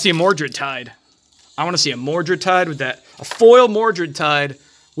 I want to see a Mordred Tide. I want to see a Mordred Tide with that. A foil Mordred Tide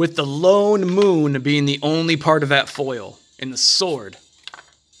with the lone moon being the only part of that foil. And the sword.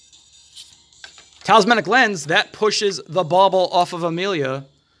 Talismanic Lens, that pushes the bauble off of Amelia.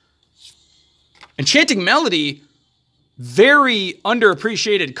 Enchanting Melody, very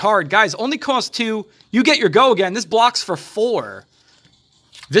underappreciated card. Guys, only costs 2. You get your go again. This blocks for 4.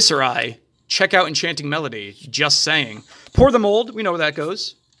 Visceri, check out Enchanting Melody. Just saying. Pour the Mold, we know where that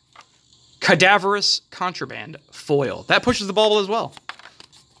goes. Cadaverous Contraband foil. That pushes the bauble as well.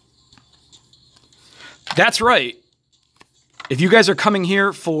 That's right. If you guys are coming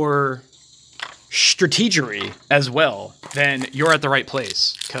here for strategery as well, then you're at the right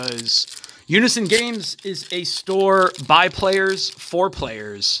place. Because Unison Games is a store by players, for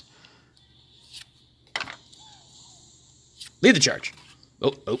players. Lead the charge.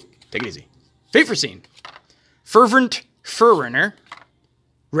 Oh, take it easy. Fate Foreseen. Fervent Furrunner.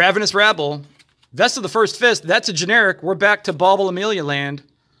 Ravenous Rabble. Vest of the First Fist. That's a generic. We're back to Bauble Amelia land.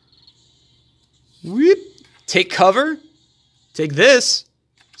 Whoop. Take cover. Take this.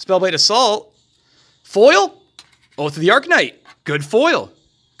 Spellblade Assault. Foil. Oath of the Arcanite. Good foil.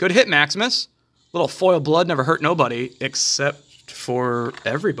 Good hit, Maximus. Little foil blood never hurt nobody, except for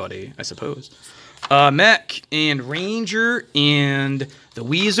everybody, I suppose. Mech and Ranger and the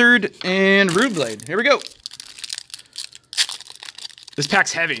Wizard and Runeblade. Here we go. This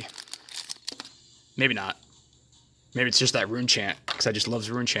pack's heavy. Maybe not. Maybe it's just that rune chant, because I just love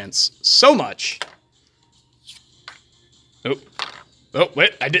rune chants so much. Oh,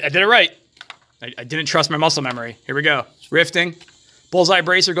 wait, I did it right. I didn't trust my muscle memory. Here we go. Rifting. Bullseye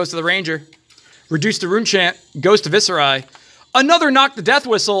Bracer goes to the Ranger. Reduce the rune chant goes to Visceri. Another Knock the Death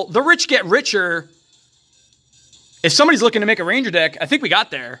Whistle. The rich get richer. If somebody's looking to make a Ranger deck, I think we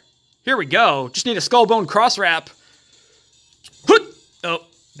got there. Here we go. Just need a Skullbone Cross Wrap. Oh,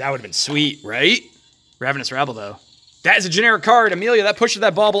 that would have been sweet, right? Ravenous Rabble, though. That is a generic card. Amelia, that pushes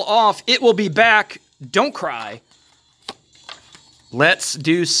that bauble off. It will be back. Don't cry. Let's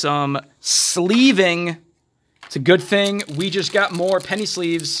do some sleeving. It's a good thing we just got more penny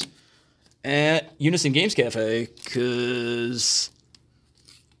sleeves at Unison Games Cafe because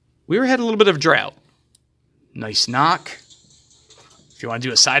we had a little bit of drought. Nice knock. If you want to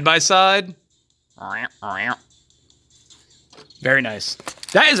do a side-by-side. Very nice.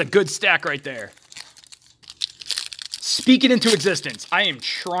 That is a good stack right there. Speak it into existence. I am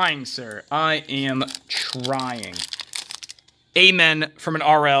trying, sir. I am trying. Amen from an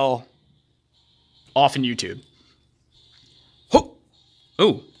RL off in YouTube. Oh,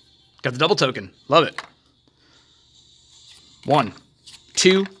 ooh, got the double token. Love it. 1,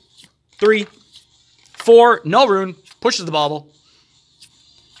 2, 3, 4. Null Rune pushes the bauble.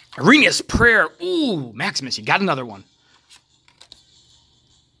 Arena's Prayer. Ooh, Maximus, you got another one.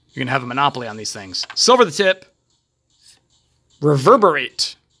 You're going to have a monopoly on these things. Silver the Tip.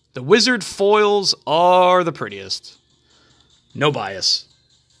 Reverberate. The wizard foils are the prettiest. No bias.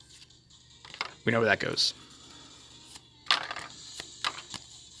 We know where that goes.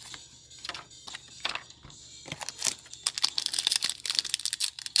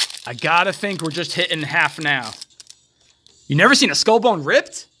 I gotta think we're just hitting half now. You never seen a Skullbone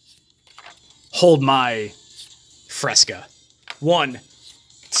ripped? Hold my Fresca. 1,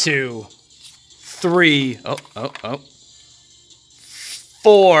 2, 3. Oh.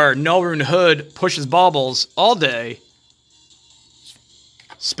 4. Null Rune Hood pushes baubles all day.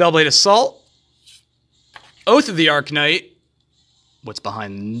 Spellblade Assault. Oath of the Arcanite. What's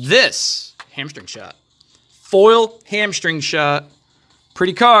behind this? Hamstring Shot. Foil Hamstring Shot.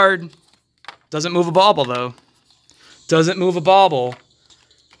 Pretty card. Doesn't move a bauble, though. Doesn't move a bauble.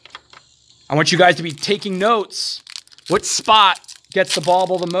 I want you guys to be taking notes. What spot gets the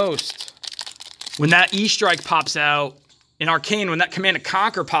bauble the most? When that E-Strike pops out, in Arcane, when that Command to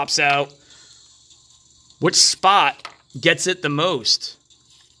Conquer pops out, which spot gets it the most?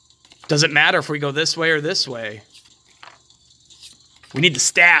 Does it matter if we go this way or this way? We need the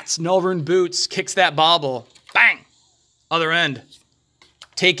stats. Null Rune Boots kicks that bauble. Bang! Other end.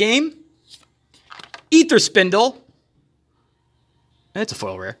 Take aim. Ether Spindle. And it's a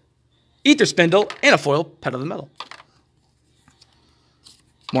foil rare. Ether Spindle and a foil Pedal the Metal.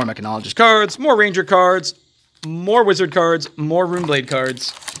 More Mechanologist cards, more Ranger cards, more Wizard cards, more Runeblade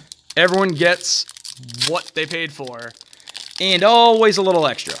cards. Everyone gets what they paid for. And always a little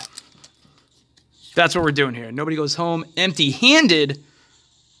extra. That's what we're doing here. Nobody goes home empty-handed.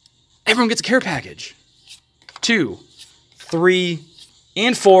 Everyone gets a care package. 2, 3,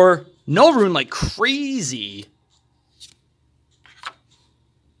 and 4. Null Rune like crazy.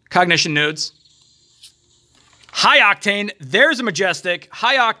 Cognition Nodes. High Octane. There's a Majestic.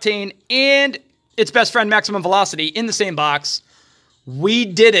 High Octane and its best friend Maximum Velocity in the same box. We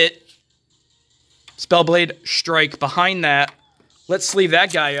did it. Spellblade Strike behind that. Let's sleeve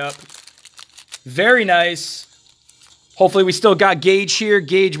that guy up. Very nice. Hopefully we still got Gage here.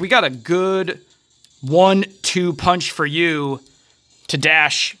 Gage, we got a good 1-2 punch for you to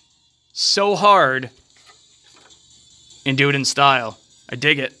dash so hard and do it in style. I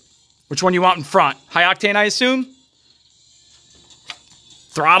dig it. Which one you want in front? High Octane, I assume?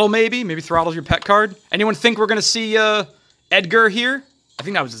 Throttle, maybe? Maybe Throttle's your pet card? Anyone think we're going to see Edgar here? I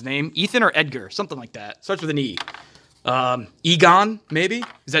think that was his name. Ethan or Edgar? Something like that. Starts with an E. Egon, maybe?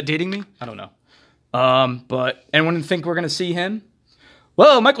 Is that dating me? I don't know. But anyone think we're going to see him?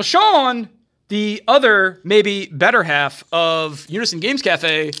 Well, Michael Sean, the other, maybe better half of Unison Games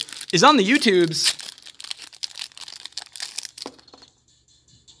Cafe, is on the YouTubes.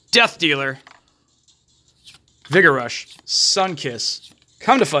 Death Dealer, Vigor Rush, Sunkiss,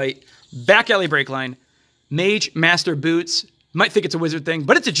 Come to Fight, Back Alley Breakline, Mage Master Boots. Might think it's a wizard thing,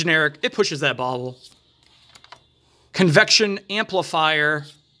 but it's a generic. It pushes that bauble. Convection Amplifier,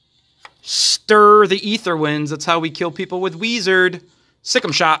 Stir the Ether Winds. That's how we kill people with Wizard.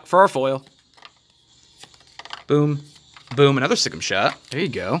 Sick'em Shot for our foil. Boom, boom, another Sick'em Shot. There you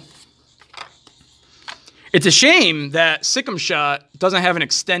go. It's a shame that Sick'em Shot doesn't have an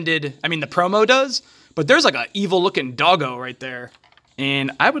extended... I mean, the promo does, but there's like an evil-looking doggo right there.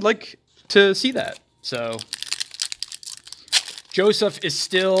 And I would like to see that. So, Joseph is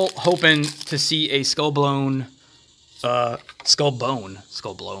still hoping to see a Skullblown...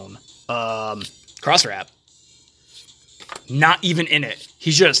 cross wrap. Not even in it.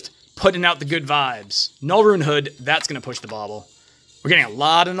 He's just putting out the good vibes. Null Rune Hood, that's going to push the bauble. We're getting a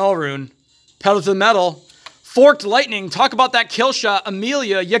lot of Null Rune. Pedal to the Metal. Forked Lightning, talk about that kill shot.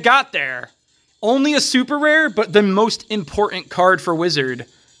 Amelia, you got there. Only a super rare, but the most important card for Wizard.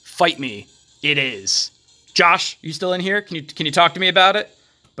 Fight me. It is. Josh, you still in here? Can you talk to me about it?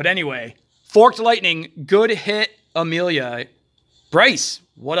 But anyway, Forked Lightning, good hit, Amelia. Bryce,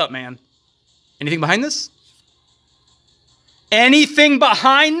 what up, man? Anything behind this? Anything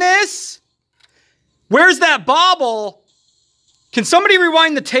behind this? Where's that bauble? Can somebody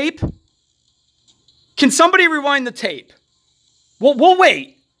rewind the tape? Can somebody rewind the tape? We'll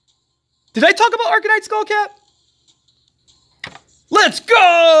wait. Did I talk about Arcanite Skullcap? Let's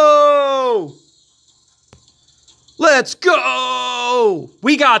go! Let's go!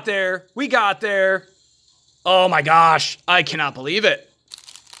 We got there. We got there. Oh my gosh. I cannot believe it.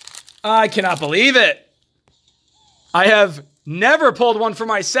 I cannot believe it. I have never pulled one for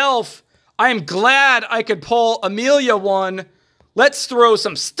myself. I am glad I could pull Amelia one. Let's throw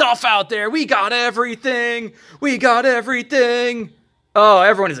some stuff out there. We got everything. We got everything. Oh,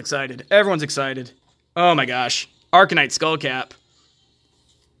 everyone is excited. Everyone's excited. Oh my gosh. Arcanite Skullcap.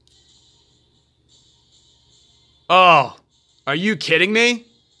 Oh, are you kidding me?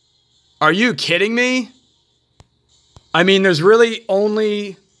 Are you kidding me? I mean, there's really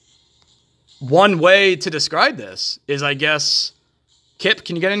only one way to describe this, is I guess... Kip,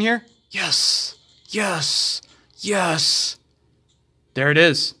 can you get in here? Yes. Yes. Yes. There it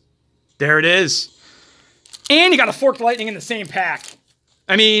is. There it is. And you got a Forked Lightning in the same pack.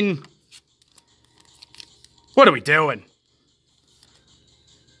 I mean, what are we doing?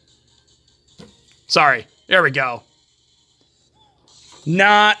 Sorry. There we go.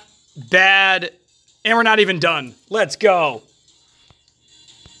 Not bad. And we're not even done. Let's go.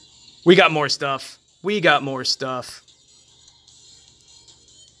 We got more stuff. We got more stuff.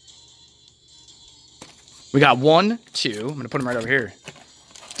 We got 1, 2. I'm going to put them right over here.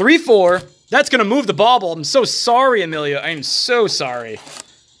 3, 4. That's going to move the bauble. I'm so sorry, Amelia. I am so sorry.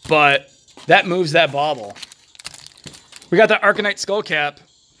 But that moves that bauble. We got the Arcanite Skullcap.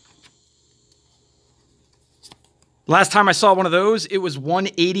 Last time I saw one of those, it was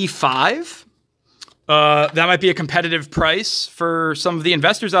 $185. That might be a competitive price for some of the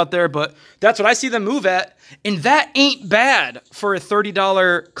investors out there, but that's what I see them move at. And that ain't bad for a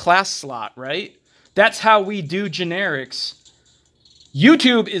 $30 class slot, right? That's how we do generics.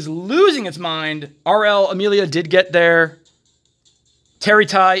 YouTube is losing its mind. RL Amelia did get there. Terry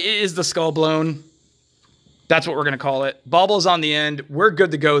Ty is the skull blown. That's what we're going to call it. Bauble's on the end. We're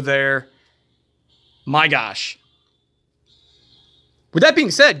good to go there. My gosh. With that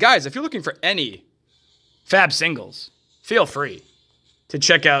being said, guys, if you're looking for any Fab singles, feel free to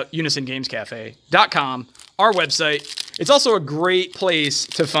check out UnisonGamesCafe.com, our website. It's also a great place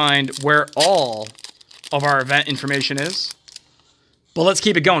to find where all of our event information is. But let's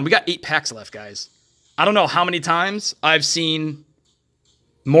keep it going. We got 8 packs left, guys. I don't know how many times I've seen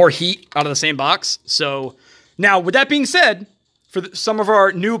more heat out of the same box. So now, with that being said, for some of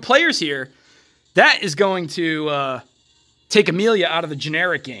our new players here, that is going to take Amelia out of the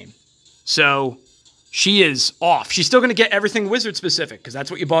generic game. So she is off. She's still going to get everything wizard specific because that's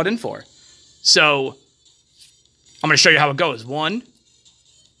what you bought in for. So I'm going to show you how it goes. 1,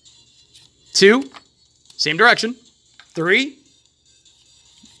 2, same direction. 3,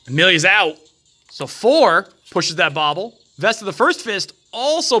 Amelia's out. So 4 pushes that bauble. Vest of the First Fist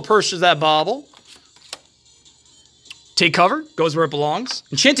also pushes that bauble. Take cover, goes where it belongs.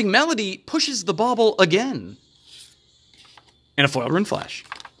 Enchanting Melody pushes the bauble again. And a foiled Rune Flash.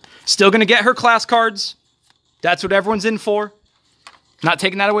 Still going to get her class cards. That's what everyone's in for. Not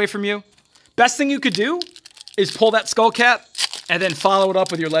taking that away from you. Best thing you could do is pull that Skullcap and then follow it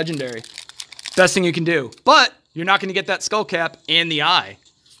up with your legendary. Best thing you can do. But you're not going to get that Skullcap and the eye.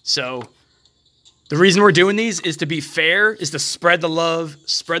 So the reason we're doing these is to be fair, is to spread the love,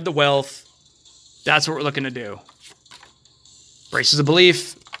 spread the wealth. That's what we're looking to do. Braces of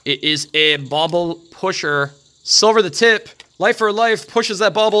Belief. It is a bauble pusher. Silver the tip. Life for Life pushes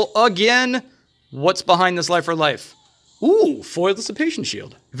that bauble again. What's behind this Life for Life? Ooh, foiled Dissipation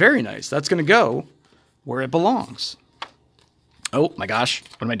Shield. Very nice. That's going to go where it belongs. Oh, my gosh.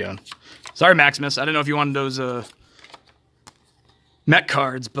 What am I doing? Sorry, Maximus. I didn't know if you wanted those Met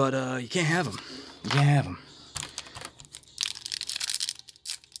cards, but you can't have them. You can't have them.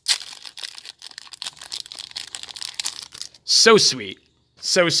 So sweet.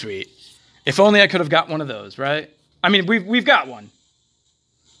 So sweet. If only I could have got one of those, right? I mean, we've got one.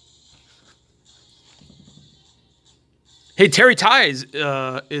 Hey, Terry Ty is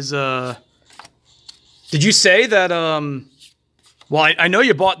did you say that, well, I know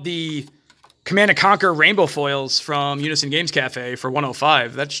you bought the Command & Conquer Rainbow Foils from Unison Games Cafe for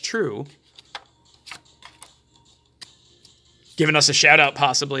 $105. That's true. Giving us a shout out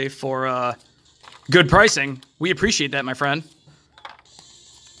possibly for good pricing. We appreciate that, my friend.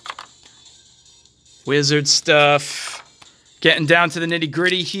 Wizard stuff. Getting down to the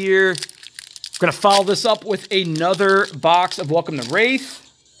nitty-gritty here. Going to follow this up with another box of Welcome to Wraith.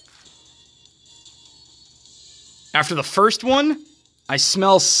 After the first one, I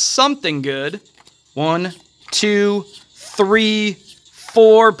smell something good. 1, 2, 3,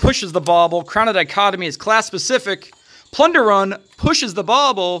 4 pushes the bauble. Crown of Dichotomy is class specific. Plunder Run pushes the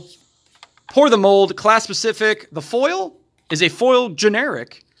bauble. Pour the Mold, class specific. The foil is a foil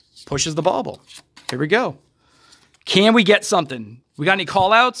generic, pushes the bauble. Here we go. Can we get something? We got any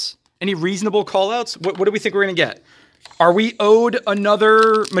call-outs? Any reasonable call-outs? What do we think we're going to get? Are we owed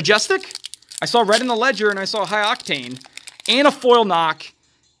another Majestic? I saw red in the ledger, and I saw High Octane, and a foil knock,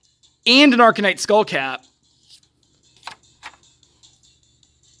 and an Arcanite Skullcap.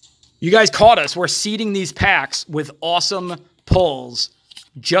 You guys caught us. We're seeding these packs with awesome pulls.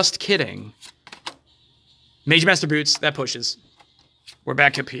 Just kidding. Mage Master Boots, that pushes. We're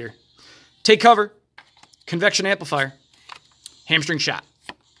back up here. Take cover. Convection Amplifier. Hamstring Shot.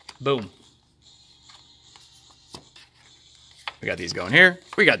 Boom. We got these going here.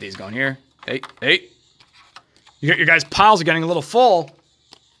 We got these going here. Hey, hey. Your guys' piles are getting a little full.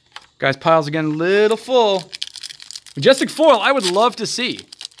 Guys' piles are getting a little full. Majestic Foil, I would love to see.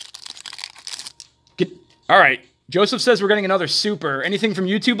 All right. Joseph says we're getting another super. Anything from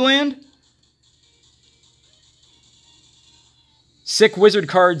YouTube land? Sick wizard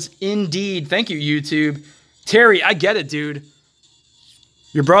cards, indeed. Thank you, YouTube. Terry, I get it, dude.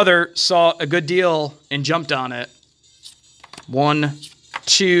 Your brother saw a good deal and jumped on it. 1,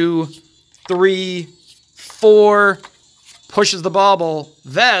 2, 3, 4. Pushes the bauble.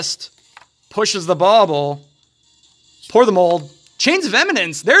 Vest. Pushes the bauble. Pour the mold. Chains of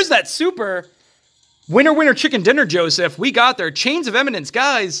Eminence. There's that super. Winner, winner, chicken dinner, Joseph. We got there. Chains of Eminence.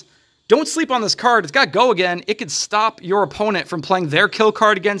 Guys, don't sleep on this card. It's got go again. It could stop your opponent from playing their kill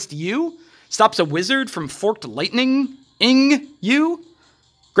card against you. Stops a wizard from forked lightning-ing you.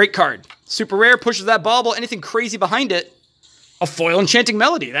 Great card. Super rare. Pushes that bauble. Anything crazy behind it. A foil enchanting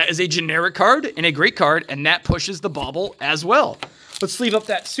melody. That is a generic card and a great card, and that pushes the bauble as well. Let's sleeve up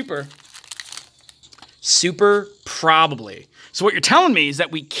that super. Super, probably. So what you're telling me is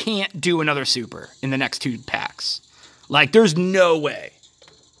that we can't do another super in the next 2 packs. Like, there's no way.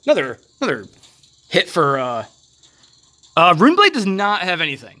 Another hit for... Runeblade does not have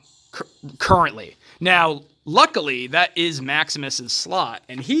anything currently. Now, luckily, that is Maximus's slot,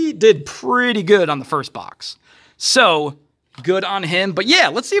 and he did pretty good on the first box. So, good on him. But yeah,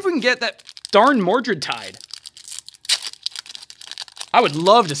 let's see if we can get that darn Mordred Tide. I would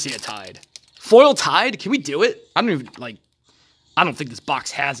love to see a Tide. Foil Tide? Can we do it? I don't think this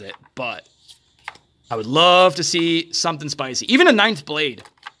box has it, but I would love to see something spicy. Even a 9th Blade.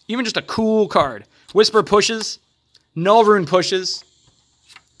 Even just a cool card. Whisper pushes. Null Rune pushes.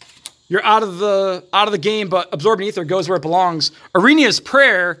 You're out of the game, but Absorbent Ether goes where it belongs. Arena's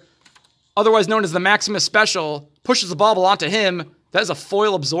Prayer, otherwise known as the Maximus Special, pushes the bauble onto him. That is a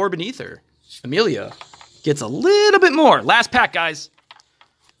foil Absorbent Ether. Amelia gets a little bit more. Last pack, guys.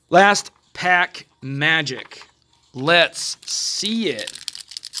 Last pack magic. Let's see it.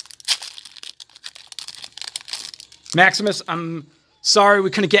 Maximus, I'm sorry we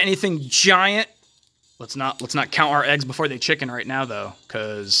couldn't get anything giant. Let's not count our eggs before they chicken right now, though,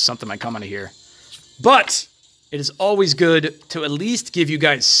 because something might come out of here. But it is always good to at least give you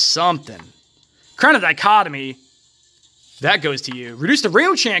guys something. Crown of Dichotomy, that goes to you. Reduced to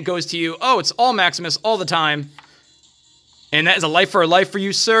Rainbow Chant goes to you. Oh, it's all Maximus all the time. And that is a life for a life for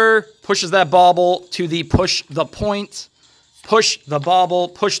you, sir. Pushes that bauble to the push the point. Push the bauble,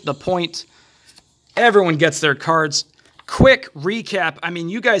 push the point. Everyone gets their cards. Quick recap. I mean,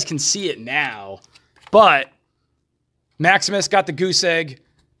 you guys can see it now. But Maximus got the goose egg.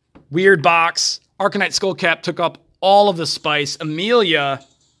 Weird box. Arcanite Skullcap took up all of the spice. Amelia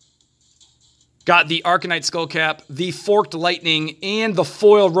got the Arcanite Skullcap, the Forked Lightning, and the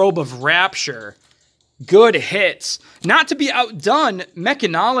Foil Robe of Rapture. Good hits. Not to be outdone,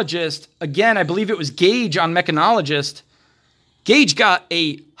 Mechanologist. Again, I believe it was Gage on Mechanologist. Gage got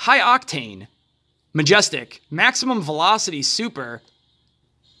a High Octane, Majestic, Maximum Velocity Super.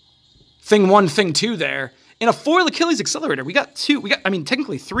 Thing 1, Thing 2 there. And a foil Achilles Accelerator. We got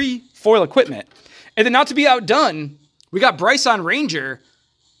technically 3 foil equipment. And then not to be outdone, we got Bryson Ranger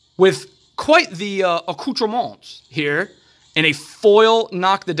with quite the accoutrement here. And a foil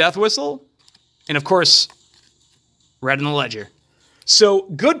Knock the Death Whistle. And of course, red in the ledger. So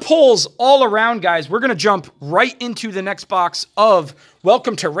good pulls all around, guys. We're going to jump right into the next box of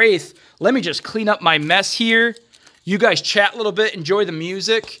Welcome to Wraith. Let me just clean up my mess here. You guys chat a little bit, enjoy the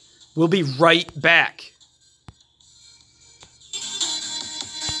music. We'll be right back.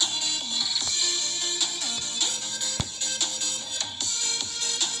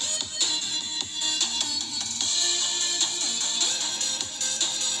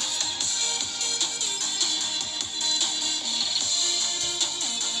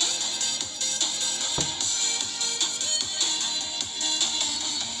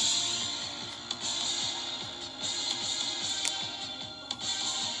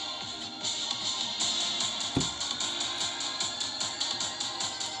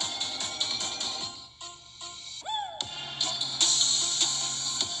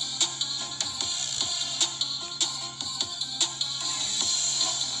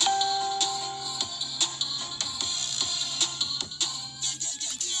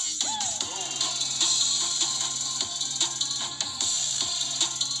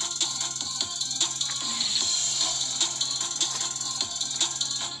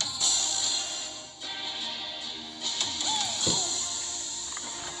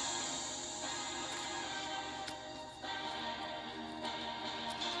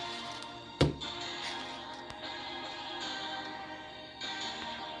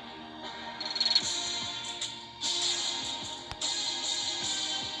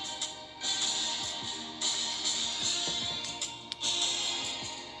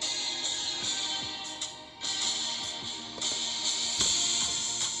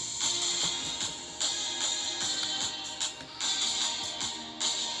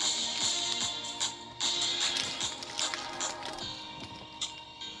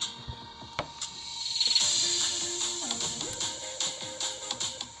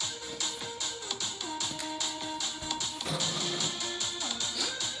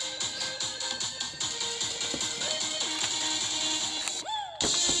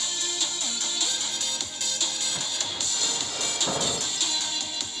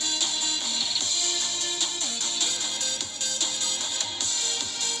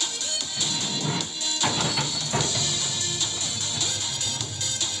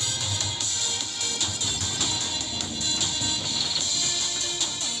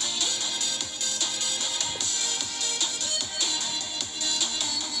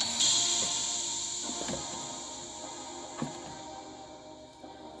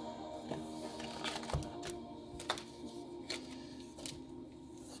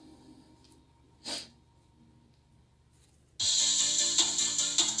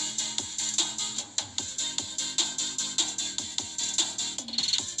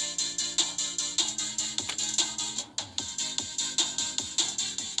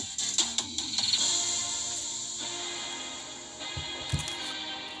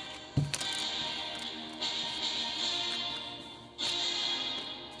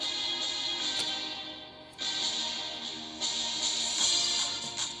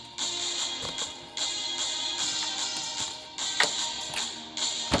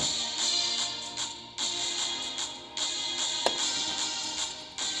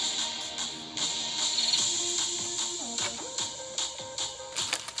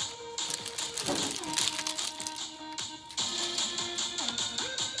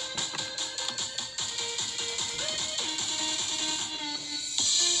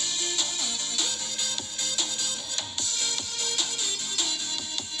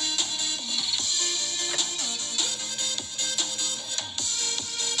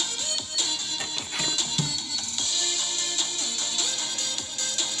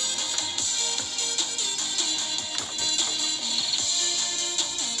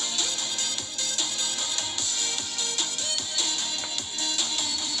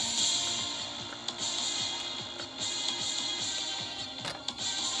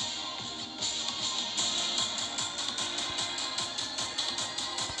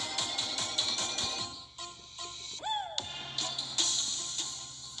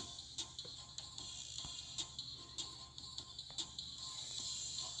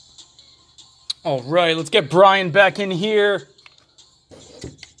 All right, let's get Brian back in here.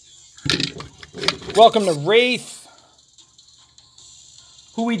 Welcome to Wraith.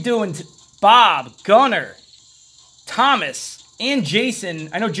 Who we doing? Bob, Gunner, Thomas, and Jason.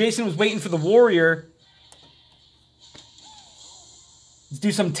 I know Jason was waiting for the Warrior. Let's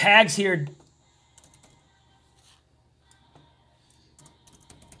do some tags here.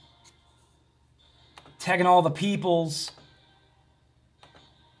 Tagging all the peoples.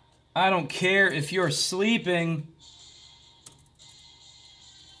 I don't care if you're sleeping.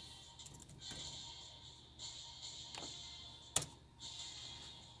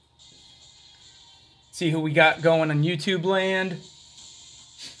 See who we got going on YouTube land.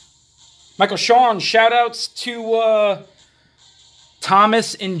 Michael Sean, shout outs to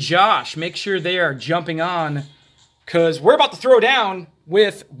Thomas and Josh. Make sure they are jumping on because we're about to throw down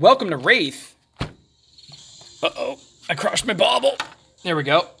with Welcome to Wraith. Uh-oh, I crushed my bauble. There we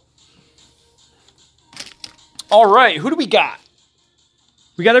go. All right, who do we got?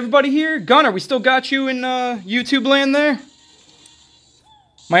 We got everybody here? Gunner, we still got you in YouTube land there?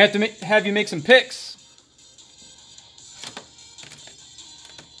 Might have to have you make some picks.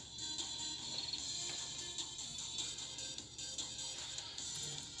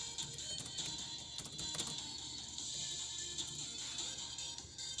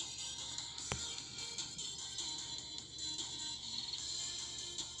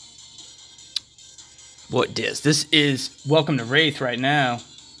 What disc? This is Welcome to Wraith right now.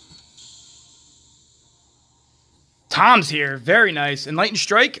 Tom's here. Very nice. Enlightened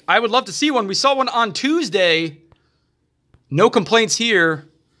Strike. I would love to see one. We saw one on Tuesday. No complaints here.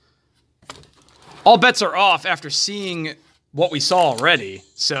 All bets are off after seeing what we saw already.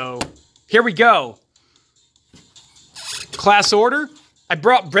 So, here we go. Class order. I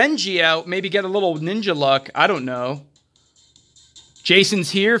brought Benji out. Maybe get a little ninja luck. I don't know.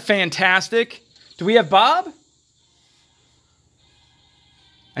 Jason's here. Fantastic. Do we have Bob?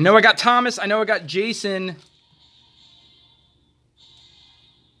 I know I got Thomas. I know I got Jason.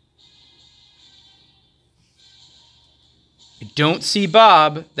 I don't see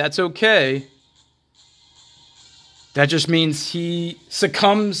Bob. That's okay. That just means he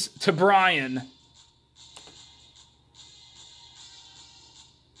succumbs to Brian.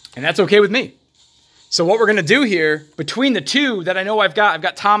 And that's okay with me. So what we're going to do here, between the two that I know I've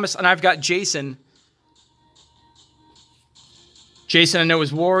got Thomas and I've got Jason. Jason, I know,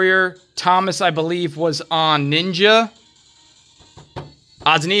 is Warrior. Thomas, I believe, was on Ninja.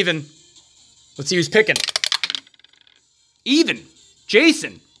 Odds and even. Let's see who's picking. Even.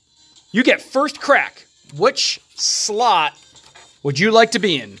 Jason, you get first crack. Which slot would you like to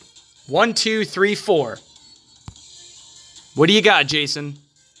be in? 1, 2, 3, 4. What do you got, Jason?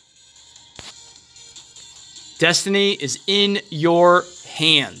 Destiny is in your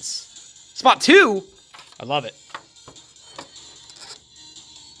hands. Spot 2. I love it.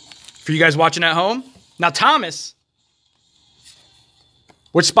 For you guys watching at home. Now, Thomas,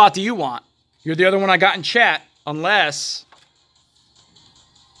 which spot do you want? You're the other one I got in chat, unless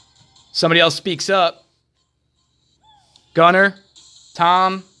somebody else speaks up. Gunner,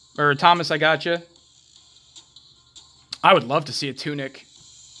 Thomas, I got you. I would love to see a Tunic.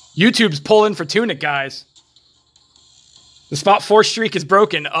 YouTube's pulling for Tunic, guys. The spot 4 streak is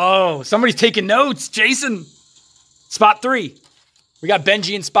broken. Oh, somebody's taking notes. Jason. Spot 3. We got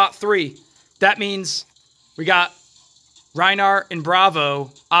Benji in spot 3. That means we got Reinar and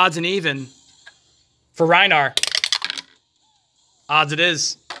Bravo. Odds and even for Reinar. Odds it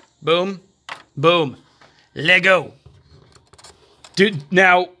is. Boom. Boom. Lego. Dude,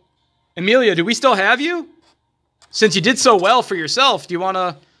 now, Amelia, do we still have you? Since you did so well for yourself, do you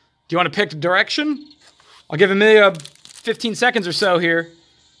wanna pick a direction? I'll give Amelia 15 seconds or so here.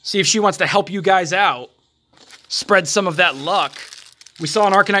 See if she wants to help you guys out. Spread some of that luck. We saw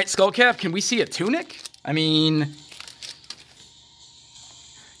an Arcanite Skullcap. Can we see a Tunic? I mean,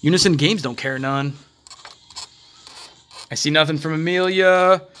 Unison Games don't care none. I see nothing from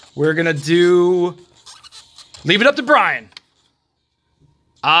Amelia. We're going to do... Leave it up to Brian.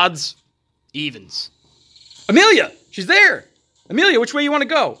 Odds, evens. Amelia, she's there. Amelia, which way you want to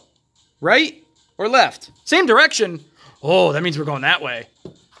go? Right or left? Same direction. Oh, that means we're going that way.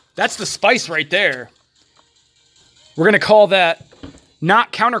 That's the spice right there. We're going to call that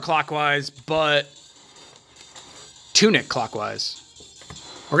not counterclockwise, but Tunic clockwise.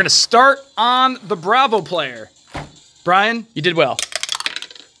 We're going to start on the Bravo player. Brian, you did well.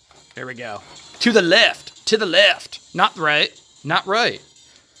 There we go. To the left. To the left. Not right. Not right.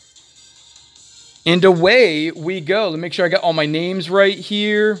 And away we go. Let me make sure I got all my names right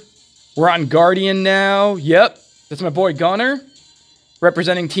here. We're on Guardian now. Yep. That's my boy Gunner.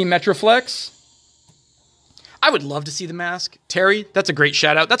 Representing Team Metroflex. I would love to see the mask. Terry, that's a great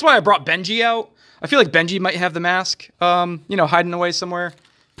shout out. That's why I brought Benji out. I feel like Benji might have the mask, you know, hiding away somewhere.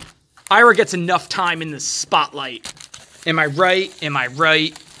 Ira gets enough time in the spotlight. Am I right? Am I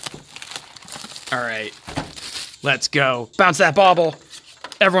right? All right. Let's go. Bounce that bauble.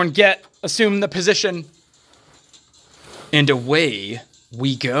 Everyone assume the position. And away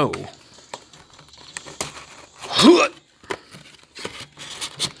we go.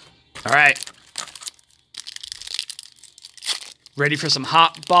 All right. Ready for some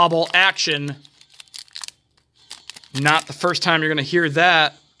hot bauble action. Not the first time you're going to hear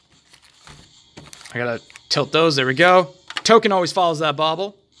that. I got to tilt those. There we go. Token always follows that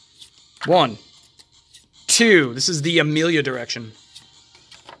bauble. 1, 2. This is the Amelia direction.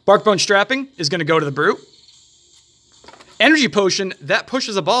 Barkbone Strapping is going to go to the Brute. Energy Potion, that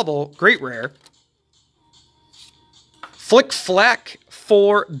pushes a bauble. Great rare. Flick Flack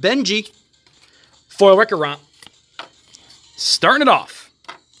for Benji. Foil Wrecker Romp. Starting it off.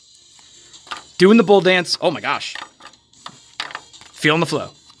 Doing the bull dance. Oh my gosh. Feeling the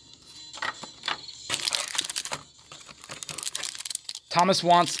flow. Thomas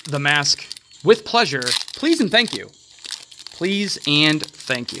wants the mask with pleasure. Please and thank you. Please and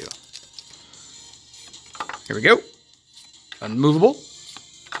thank you. Here we go. Unmovable.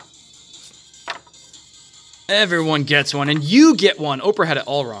 Everyone gets one, and you get one. Oprah had it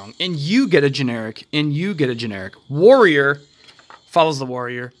all wrong. And you get a generic, and you get a generic. Warrior follows the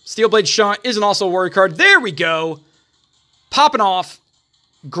warrior. Steelblade Shunt isn't also a warrior card. There we go. Popping off.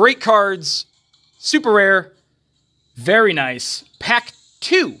 Great cards. Super rare. Very nice. Pack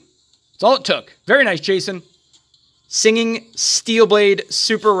 2. That's all it took. Very nice, Jason. Singing Steelblade,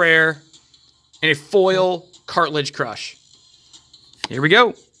 super rare. And a foil Cartilage Crush. Here we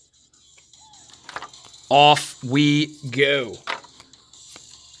go. Off we go.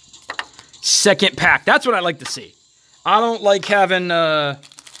 Second pack. That's what I like to see. I don't like having,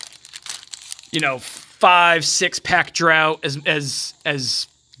 you know, 5, 6 pack drought as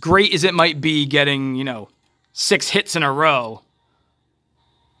great as it might be getting, you know, 6 hits in a row.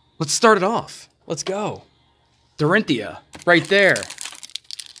 Let's start it off. Let's go. Dorinthia, right there.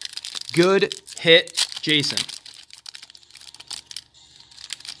 Good hit, Jason.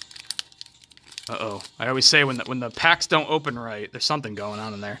 Uh-oh. I always say when the packs don't open right, there's something going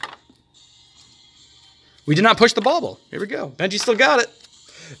on in there. We did not push the bauble. Here we go. Benji still got it.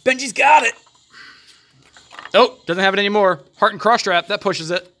 Benji's got it. Oh, doesn't have it anymore. Heart and Cross Trap, that pushes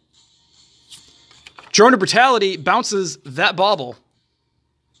it. Drone of Brutality bounces that bauble.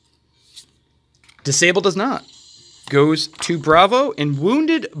 Disable does not. Goes to Bravo, and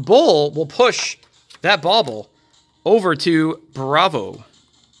Wounded Bull will push that bauble over to Bravo.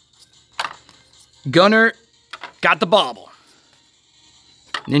 Gunner got the bauble.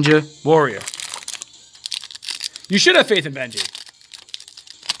 Ninja Warrior. You should have faith in Benji.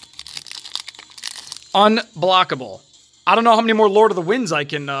 Unblockable. I don't know how many more Lord of the Winds I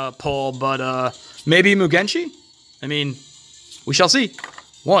can pull, but maybe Mugenshi? I mean, we shall see.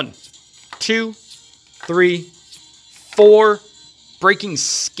 1, 2, 3, 4. Breaking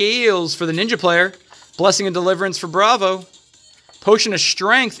Scales for the Ninja player. Blessing and Deliverance for Bravo. Potion of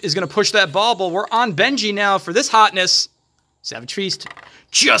Strength is going to push that bauble. We're on Benji now for this hotness. Savage Feast.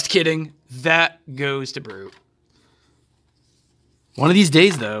 Just kidding. That goes to Brute. One of these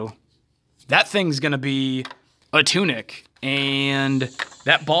days, though, that thing's going to be a Tunic, and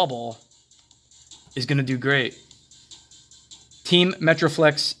that bauble is going to do great. Team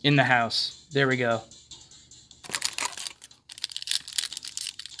Metroflex in the house. There we go.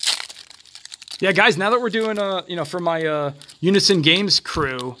 Yeah, guys, now that we're doing, you know, for my Unison Games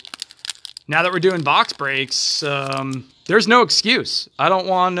crew, now that we're doing box breaks, there's no excuse. I don't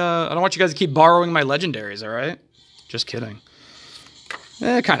want you guys to keep borrowing my legendaries, all right? Just kidding.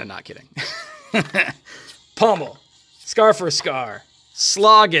 Kind of not kidding. Pummel, Scar for a Scar,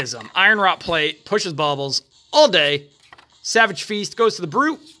 Slogism, Iron Rot Plate, pushes baubles all day. Savage Feast goes to the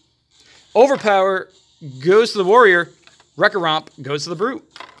Brute. Overpower goes to the Warrior. Wrecker Romp goes to the Brute.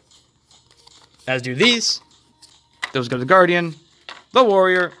 As do these. Those go to the Guardian, the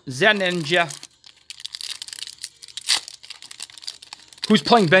Warrior, Zen Ninja. Who's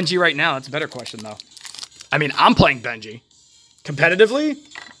playing Benji right now? That's a better question, though. I mean, I'm playing Benji. Competitively,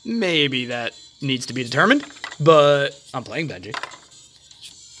 maybe that needs to be determined, but I'm playing Benji.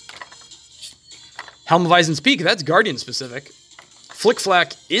 Helm of Eisen's Peak, that's Guardian specific. Flick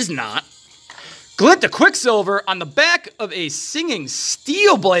Flack is not. Glint the Quicksilver on the back of a Singing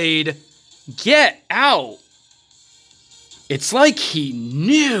Steelblade. Get out. It's like he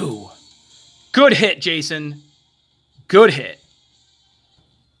knew. Good hit, Jason. Good hit.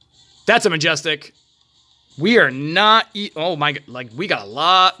 That's a Majestic. We are not... Oh, my... Like, we got a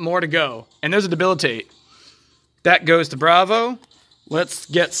lot more to go. And there's a Debilitate. That goes to Bravo. Let's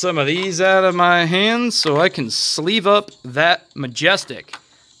get some of these out of my hands so I can sleeve up that Majestic.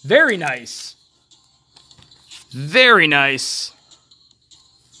 Very nice. Very nice.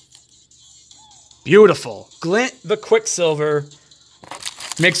 Beautiful. Glint the Quicksilver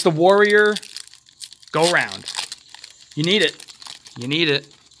makes the Warrior go round. You need it. You need it.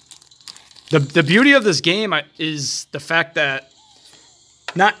 The beauty of this game is the fact that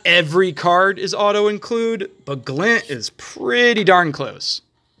not every card is auto-include, but Glint is pretty darn close.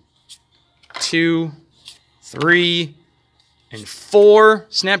 2, 3, and 4.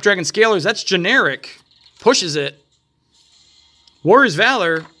 Snapdragon Scalers, that's generic. Pushes it. Warrior's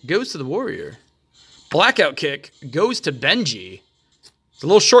Valor goes to the Warrior. Blackout Kick goes to Benji. It's a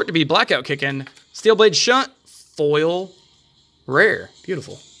little short to be Blackout Kicking. Steel Blade Shunt, foil, rare.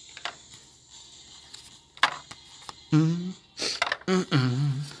 Beautiful.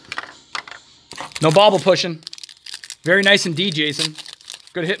 No bauble pushing. Very nice indeed, Jason.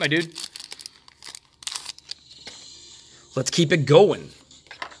 Good hit, my dude. Let's keep it going.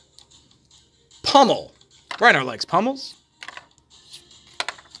 Pummel. Rhino likes pummels.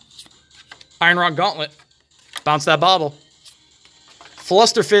 Iron Rock Gauntlet. Bounce that bauble.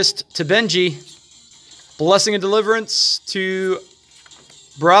 Flusterfist to Benji. Blessing and Deliverance to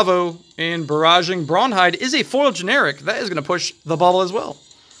Bravo. And Barraging Brawnhide is a foil generic. That is going to push the bauble as well.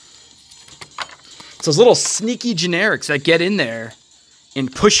 It's those little sneaky generics that get in there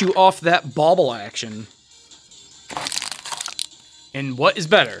and push you off that bauble action. And what is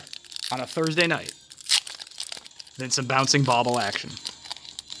better on a Thursday night than some Bouncing Bauble action?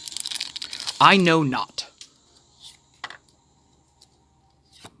 I know not.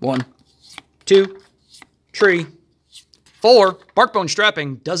 1, 2, 3, 4. Barkbone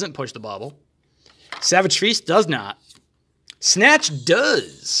Strapping doesn't push the bauble. Savage Feast does not. Snatch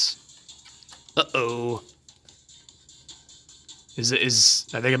does. Uh-oh.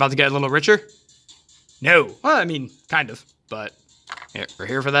 Are they about to get a little richer? No. Well, I mean, kind of, but yeah, we're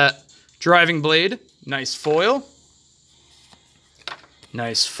here for that. Driving Blade. Nice foil.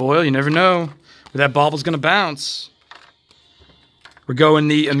 Nice foil. You never know where that bauble's going to bounce. We're going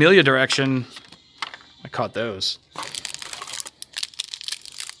the Amelia direction. I caught those.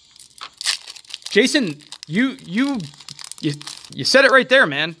 Jason, you said it right there,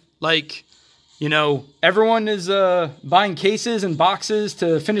 man. Like, you know, everyone is buying cases and boxes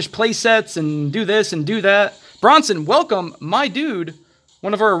to finish play sets and do this and do that. Bronson, welcome, my dude,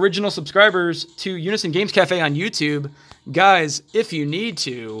 one of our original subscribers to Unison Games Cafe on YouTube. Guys, if you need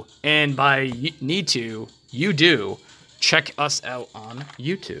to, and by need to, you do, check us out on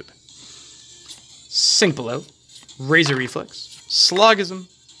YouTube. Sink Below, Razor Reflex, Slogism,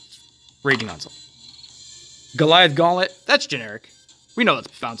 Raging Onslaught. Goliath Gauntlet, that's generic. We know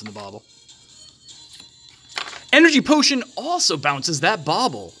that's bouncing the bauble. Energy Potion also bounces that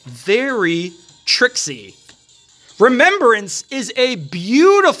bauble. Very tricksy. Remembrance is a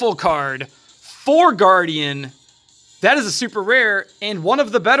beautiful card for Guardian. That is a super rare, and one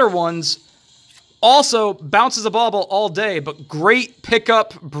of the better ones. Also bounces a bauble all day, but great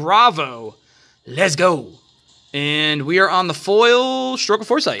pickup. Bravo. Let's go. And we are on the foil Stroke of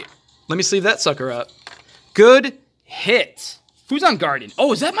Foresight. Let me sleeve that sucker up. Good hit. Who's on Guardian?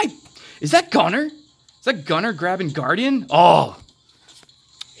 Oh, is that Gunner? Is that Gunner grabbing Guardian? Oh,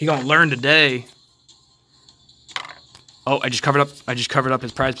 he gonna learn today. Oh, I just covered up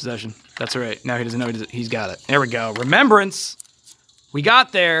his prize possession. That's all right. Now he doesn't know he's got it. There we go. Remembrance. We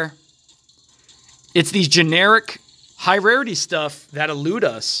got there. It's these generic high rarity stuff that elude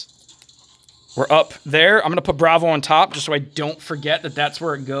us. We're up there. I'm gonna put Bravo on top just so I don't forget that that's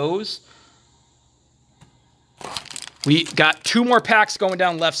where it goes. We got 2 more packs going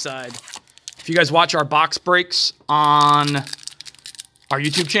down left side. If you guys watch our box breaks on our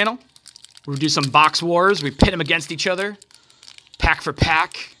YouTube channel, we do some box wars. We pit them against each other, pack for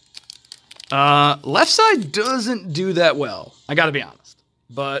pack. Left side doesn't do that well, I gotta be honest.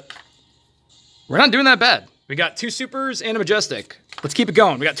 But we're not doing that bad. We got 2 supers and a Majestic. Let's keep it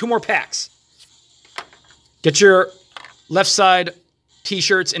going. We got 2 more packs. Get your left side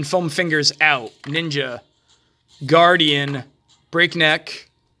t-shirts and foam fingers out. Ninja, Guardian, Breakneck.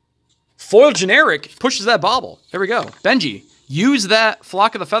 Foil generic pushes that bauble. There we go. Benji, use that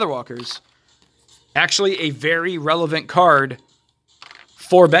Flock of the Featherwalkers. Actually, a very relevant card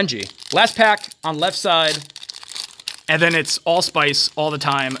for Benji. Last pack on left side. And then it's Allspice all the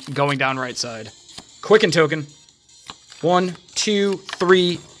time going down right side. Quicken Token. 1, 2,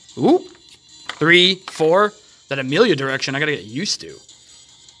 3. Ooh. 3, 4. That Amelia direction I gotta get used to.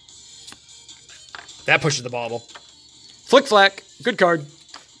 That pushes the bauble. Flick Flack, good card.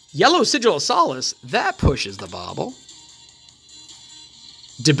 Yellow Sigil of Solace, that pushes the bauble.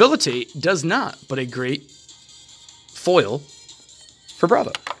 Debilitate does not, but a great foil for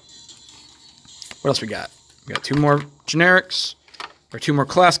Bravo. What else we got? We got 2 more generics, or 2 more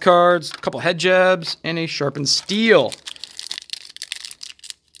class cards, a couple head jabs, and a sharpened steel.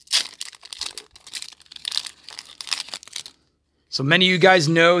 So many of you guys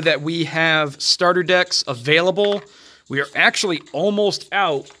know that we have starter decks available. We are actually almost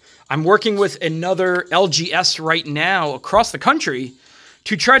out. I'm working with another LGS right now across the country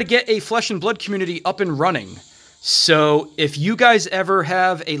to try to get a Flesh and Blood community up and running. So if you guys ever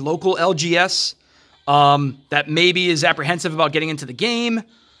have a local LGS that maybe is apprehensive about getting into the game,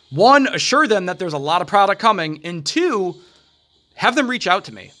 1, assure them that there's a lot of product coming, and 2, have them reach out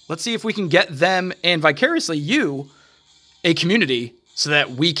to me. Let's see if we can get them and vicariously you a community so that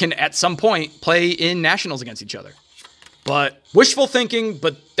we can at some point play in nationals against each other. But wishful thinking,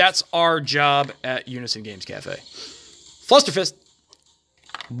 but that's our job at Unison Games Cafe. Flusterfist.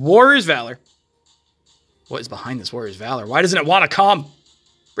 Warrior's Valor. What is behind this Warrior's Valor? Why doesn't it want to come?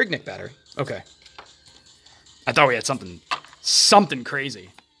 Breakneck Battery. Okay. I thought we had something crazy.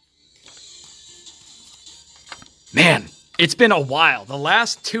 Man, it's been a while. The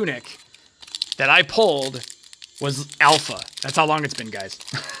last Tunic that I pulled was Alpha. That's how long it's been, guys.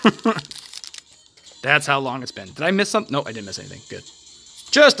 That's how long it's been. Did I miss something? No, I didn't miss anything. Good.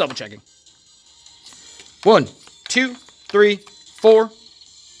 Just double checking. 1, 2, 3, 4.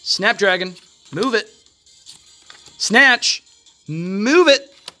 Snapdragon. Move it. Snatch. Move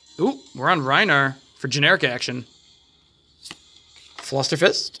it. Ooh, we're on Rhinar for generic action.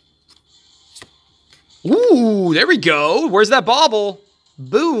 Flusterfist. Ooh, there we go. Where's that bauble?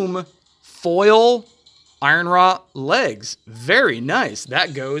 Boom. Foil Iron Rot Legs. Very nice.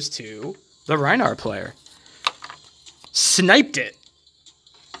 That goes to the Rhinar player. Sniped it.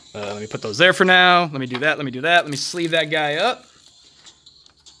 Let me put those there for now. Let me do that. Let me do that. Let me sleeve that guy up.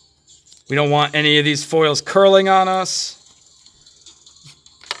 We don't want any of these foils curling on us.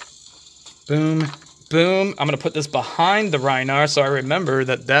 Boom. Boom. I'm going to put this behind the Rhinar so I remember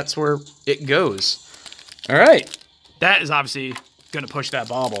that that's where it goes. All right. That is obviously going to push that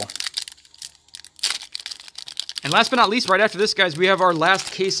bauble. And last but not least, right after this, guys, we have our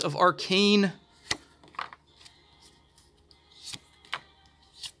last case of Arcane.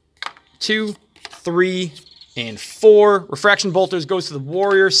 2, 3, and 4. Refraction Bolters goes to the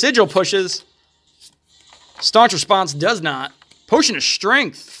Warrior. Sigil pushes. Staunch Response does not. Potion of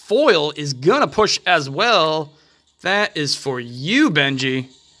Strength. Foil is going to push as well. That is for you, Benji.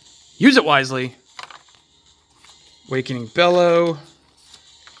 Use it wisely. Awakening Bellow.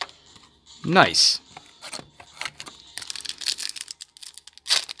 Nice.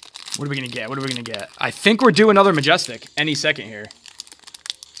 What are we going to get? What are we going to get? I think we're due another Majestic any second here.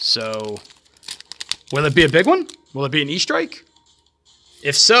 So, will it be a big one? Will it be an E-Strike?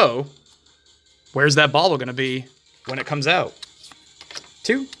 If so, where's that bauble going to be when it comes out?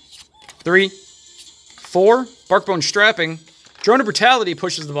 2, 3, 4. Barkbone Strapping. Drone of Brutality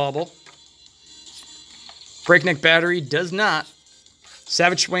pushes the bauble. Breakneck Battery does not.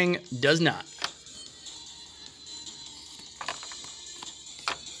 Savage Swing does not.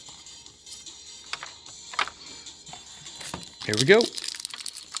 Here we go.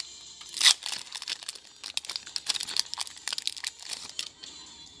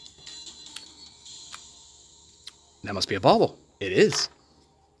 That must be a bauble. It is.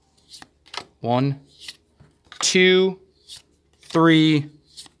 1, 2, 3,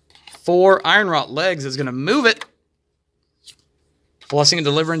 4. Iron Rot Legs is going to move it. Blessing and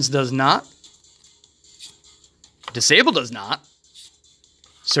Deliverance does not. Disable does not.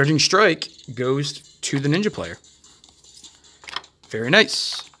 Surging Strike goes to the Ninja player. Very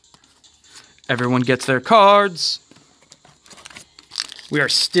nice. Everyone gets their cards. We are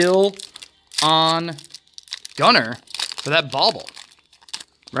still on Gunner for that bauble.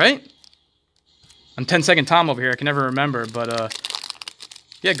 Right? I'm 10-second Tom over here. I can never remember, but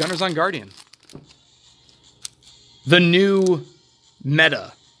yeah, Gunner's on Guardian. The new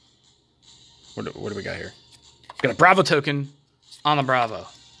meta. What do we got here? Got a Bravo token on the Bravo.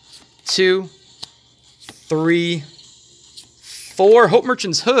 2, 3, 4. Hope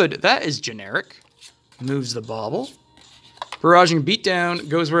Merchant's Hood. That is generic. Moves the bauble. Barraging Beatdown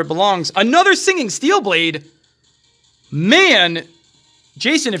goes where it belongs. Another Singing Steel Blade. Man,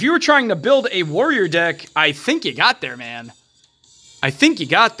 Jason, if you were trying to build a warrior deck, I think you got there, man. I think you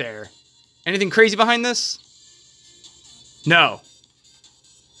got there. Anything crazy behind this? No.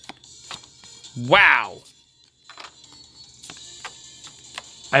 Wow.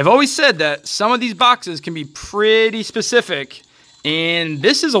 I've always said that some of these boxes can be pretty specific, and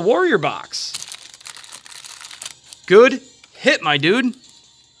this is a warrior box. Good hit, my dude.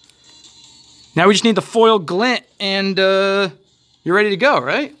 Now we just need the foil glint, and you're ready to go,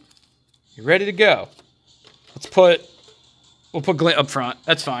 right? You're ready to go. We'll put glint up front.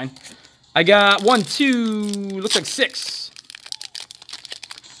 That's fine. I got 1, 2, looks like 6.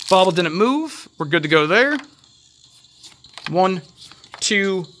 Bauble didn't move. We're good to go there. 1,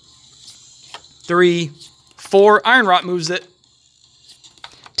 2, 3, 4. Iron Rot moves it.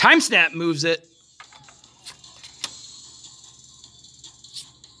 Time Snap moves it.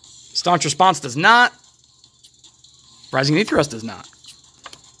 Staunch Response does not. Rising Aetherus does not.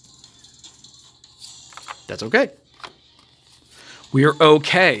 That's okay. We're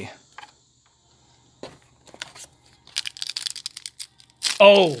okay.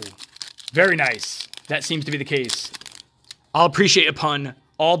 Oh, very nice. That seems to be the case. I'll appreciate a pun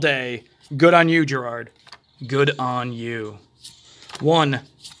all day. Good on you, Gerard. Good on you. 1,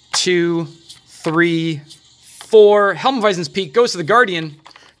 2, 3, 4. Helmweisen's Peak goes to the Guardian.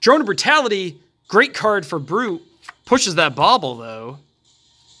 Drone of Brutality, great card for Brute. Pushes that Bauble, though.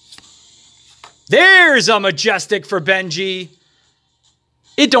 There's a Majestic for Benji.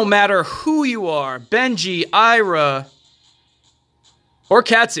 It don't matter who you are. Benji, Ira, or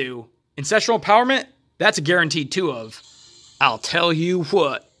Katsu. Ancestral Empowerment, that's a guaranteed 2 of. I'll tell you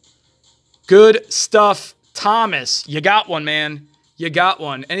what. Good stuff, Thomas. You got one, man. You got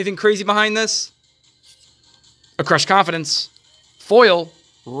one. Anything crazy behind this? A Crushed Confidence. Foil.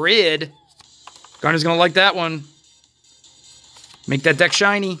 Red. Garner's going to like that one. Make that deck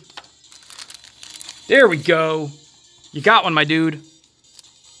shiny. There we go. You got one, my dude.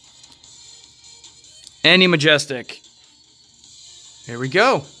 Any Majestic. There we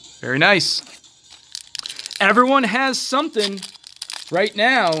go. Very nice. Everyone has something right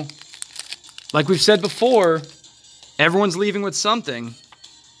now. Like we've said before, everyone's leaving with something.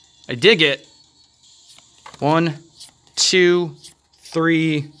 I dig it. 1, 2,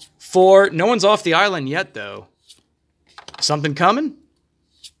 3, 4. No one's off the island yet, though. Something coming?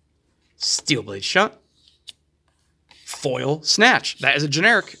 Steelblade Shot. Foil Snatch. That is a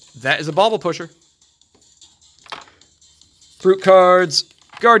generic. That is a Bauble Pusher. Fruit cards,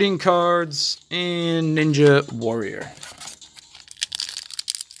 Guardian cards, and Ninja Warrior.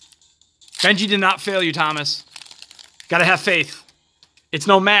 Benji did not fail you, Thomas. Gotta have faith. It's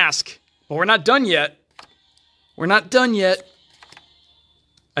no mask, but we're not done yet. We're not done yet.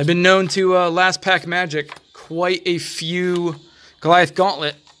 I've been known to last pack magic quite a few Goliath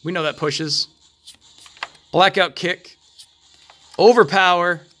Gauntlet. We know that pushes. Blackout Kick.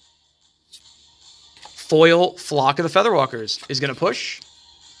 Overpower. Foil Flock of the Featherwalkers is going to push,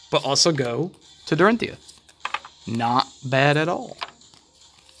 but also go to Dorinthia. Not bad at all.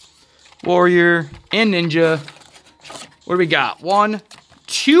 Warrior and Ninja. What do we got? 1,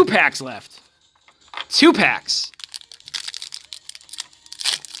 2 packs left. 2 packs.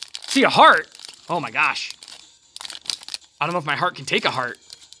 See a heart. Oh my gosh. I don't know if my heart can take a heart.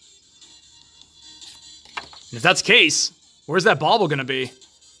 And if that's the case, where's that Bauble going to be?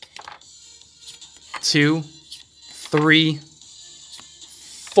 2, 3,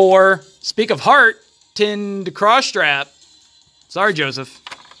 4. Speak of heart, Tinned Cross Strap. Sorry, Joseph.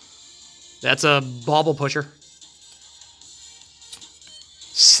 That's a Bauble Pusher.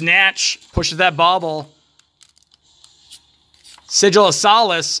 Snatch pushes that Bauble. Sigil of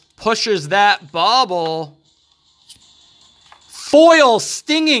Solace pushes that Bauble. Foil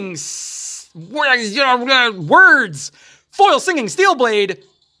Stinging words. Foil Stinging Steelblade.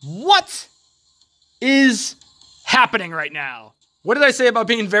 What is happening right now? What did I say about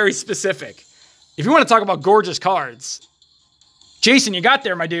being very specific? If you want to talk about gorgeous cards, Jason, you got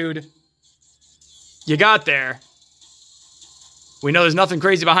there, my dude. You got there. We know there's nothing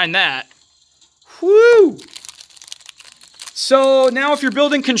crazy behind that. Woo! So now if you're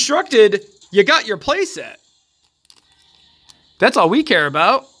building constructed, you got your playset. That's all we care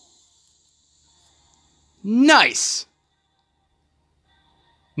about. Nice.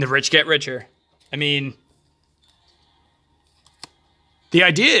 The rich get richer. I mean, the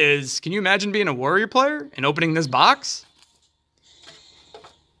idea is, can you imagine being a warrior player and opening this box?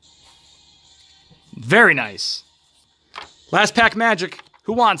 Very nice. Last pack magic.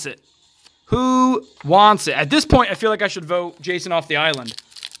 Who wants it? Who wants it? At this point, I feel like I should vote Jason off the island.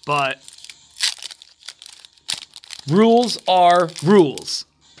 But rules are rules.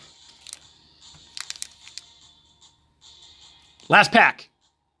 Last pack.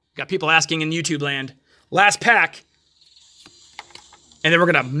 Got people asking in YouTube land. Last pack. And then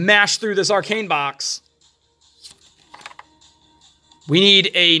we're going to mash through this arcane box. We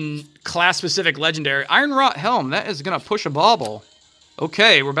need a class-specific legendary. Iron Wrought Helm. That is going to push a bauble.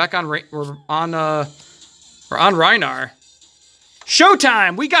 Okay, we're back on... We're on Rhinar.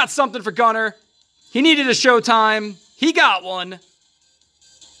 Showtime! We got something for Gunner. He needed a showtime. He got one.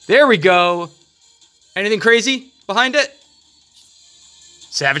 There we go. Anything crazy behind it?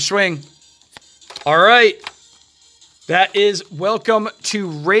 Savage Swing. All right. That is welcome to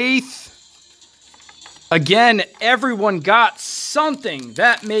Wraith. Again, everyone got something.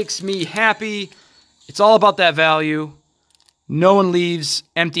 That makes me happy. It's all about that value. No one leaves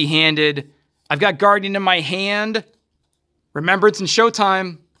empty-handed. I've got Guardian in my hand. Remembrance and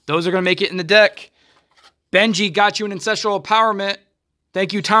Showtime. Those are going to make it in the deck. Benji got you an Ancestral Empowerment.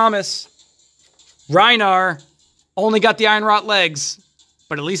 Thank you, Thomas. Rhinar only got the Iron Rot legs,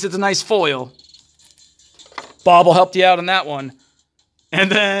 but at least it's a nice foil. Bauble helped you out on that one. And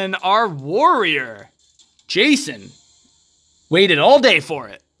then our Warrior, Jason, waited all day for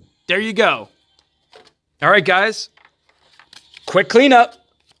it. There you go. All right, guys. Quick cleanup.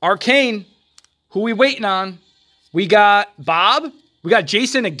 Arcane. Who we waiting on? We got Bob. We got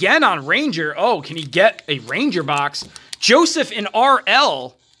Jason again on Ranger. Oh, can he get a Ranger box? Joseph in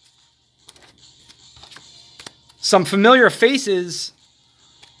RL. Some familiar faces.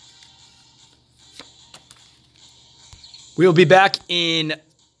 We'll be back in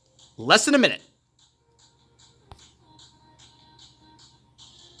less than a minute.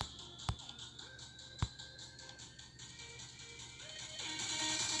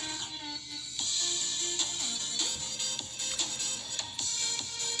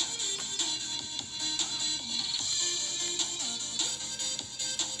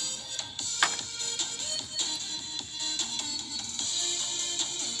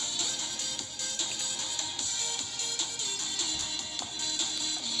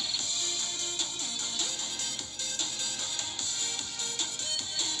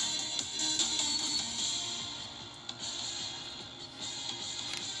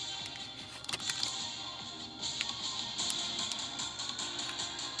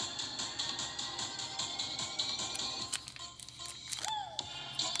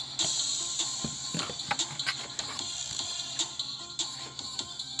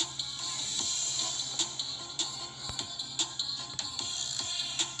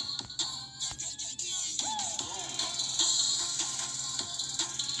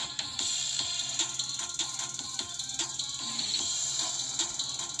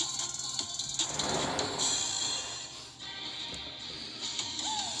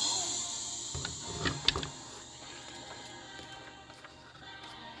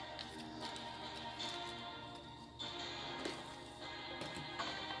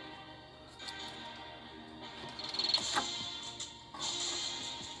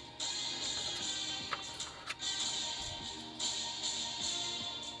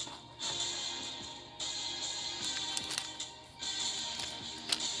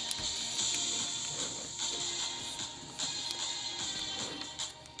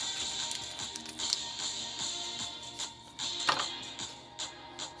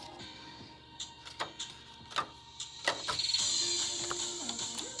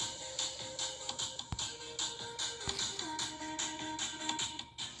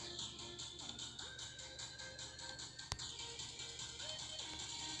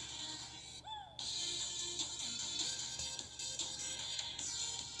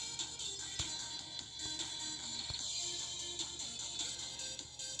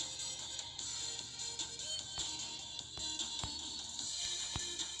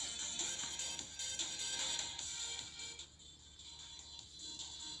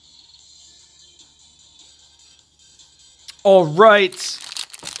 All right.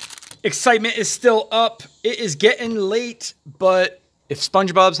 Excitement is still up. It is getting late, but if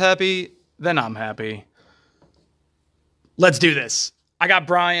SpongeBob's happy, then I'm happy. Let's do this. I got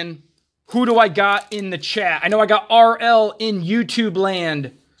Brian. Who do I got in the chat? I know I got RL in YouTube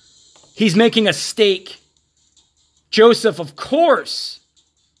land. He's making a steak. Joseph, of course.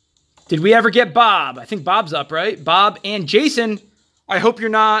 Did we ever get Bob? I think Bob's up, right? Bob and Jason. I hope you're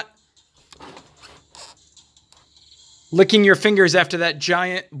not licking your fingers after that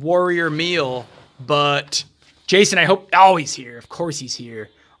giant warrior meal. But Jason, I hope... Oh, he's here. Of course he's here.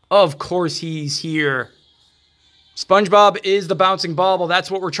 Of course he's here. SpongeBob is the bouncing bauble.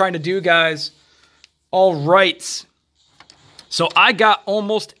 That's what we're trying to do, guys. All right. So I got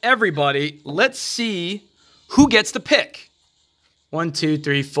almost everybody. Let's see who gets the pick. 1, 2,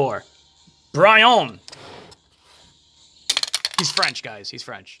 3, 4. Brian. He's French, guys. He's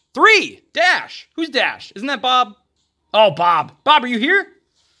French. 3. Dash. Who's Dash? Isn't that Bob? Oh, Bob. Bob, are you here?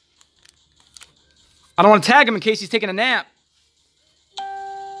 I don't want to tag him in case he's taking a nap.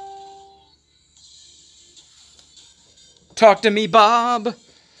 Talk to me, Bob.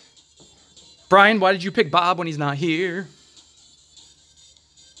 Brian, why did you pick Bob when he's not here?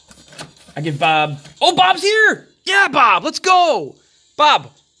 I give Bob... Oh, Bob's here! Yeah, Bob, let's go! Bob,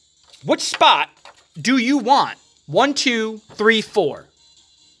 which spot do you want? 1, 2, 3, 4.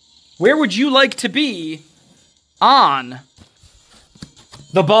 Where would you like to be on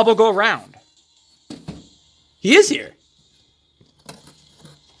the bubble go round? He is here.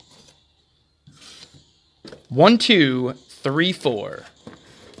 1, 2, 3, 4.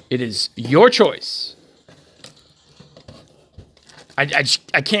 It is your choice. I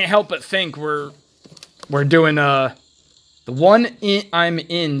can't help but think we're doing the one I'm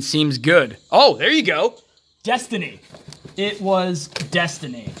in seems good. Oh, there you go. Destiny. It was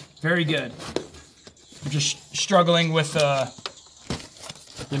Destiny. Very good. I'm just struggling with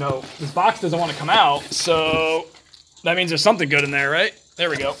you know, this box doesn't want to come out, so that means there's something good in there, right?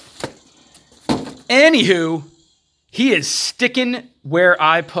 There we go. Anywho, he is sticking where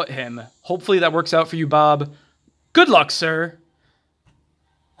I put him. Hopefully that works out for you, Bob. Good luck, sir.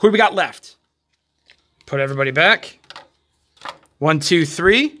 Who do we got left? Put everybody back. 1, 2,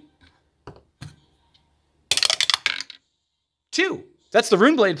 3. 2. That's the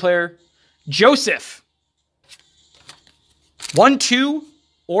Runeblade player. Joseph. 1, 2,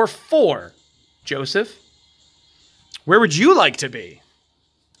 or 4. Joseph. Where would you like to be?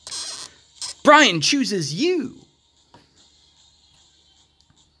 Brian chooses you.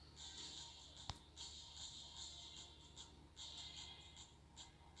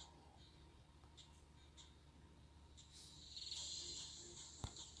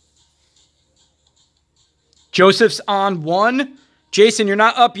 Joseph's on 1. Jason, you're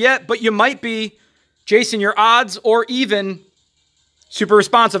not up yet, but you might be. Jason, your odds or even. Super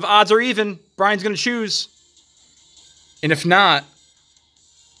responsive, odds or even. Brian's going to choose. And if not,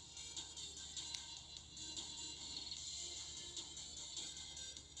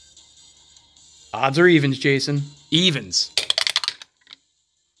 odds or evens, Jason? Evens.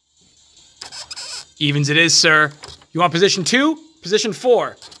 Evens it is, sir. You want position 2? Position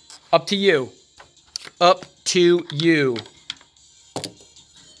 4. Up to you. Up to you.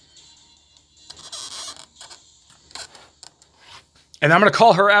 And I'm going to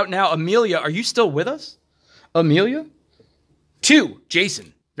call her out now. Amelia, are you still with us? Amelia? 2,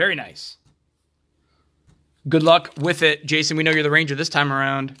 Jason. Very nice. Good luck with it, Jason. We know you're the ranger this time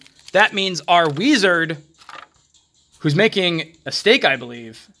around. That means our wizard, who's making a stake, I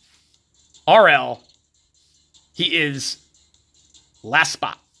believe, RL, he is last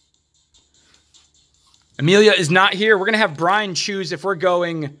spot. Amelia is not here. We're going to have Brian choose if we're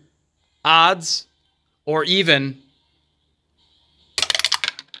going odds or even.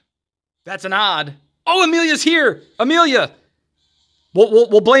 That's an odd. Oh, Amelia's here. Amelia.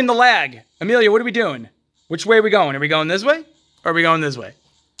 We'll blame the lag. Amelia, what are we doing? Which way are we going? Are we going this way? Or are we going this way?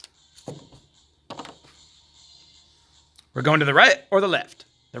 We're going to the right or the left?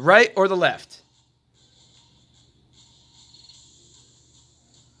 The right or the left?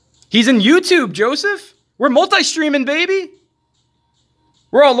 He's in YouTube, Joseph. We're multi-streaming, baby.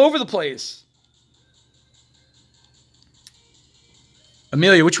 We're all over the place.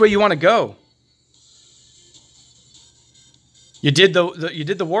 Amelia, which way you want to go? You did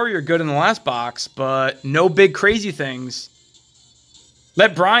the warrior good in the last box, but no big crazy things.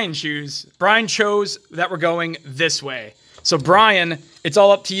 Let Brian choose. Brian chose that we're going this way. So Brian, it's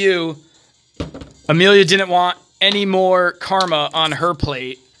all up to you. Amelia didn't want any more karma on her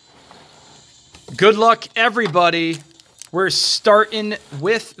plate. Good luck, everybody. We're starting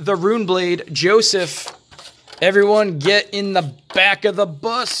with the Runeblade. Joseph, everyone get in the back of the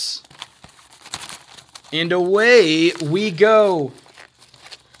bus. And away we go.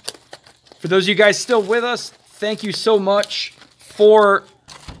 For those of you guys still with us, thank you so much for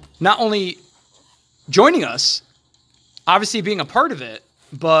not only joining us, obviously being a part of it,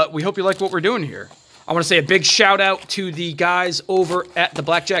 but we hope you like what we're doing here. I want to say a big shout out to the guys over at the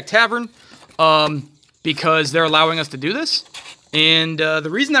Blackjack Tavern because they're allowing us to do this. And the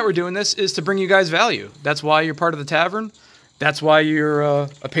reason that we're doing this is to bring you guys value. That's why you're part of the tavern. That's why you're a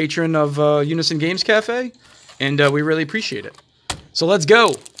patron of Unison Games Cafe. And we really appreciate it. So let's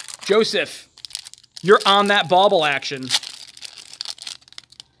go. Joseph, you're on that bauble action.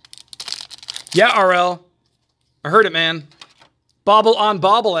 Yeah, RL. I heard it, man. Bauble on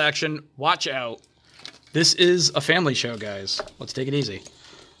bauble action. Watch out. This is a family show, guys. Let's take it easy.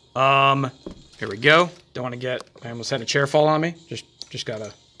 Here we go. Don't want to get... I almost had a chair fall on me. Just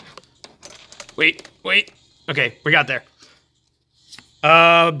gotta... Wait. Okay, we got there.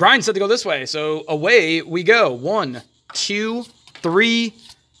 Brian said to go this way, so away we go. 1, 2, 3,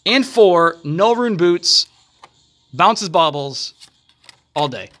 and 4. Null rune boots. Bounces baubles all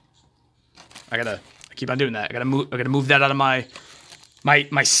day. I keep on doing that. I gotta move that out of my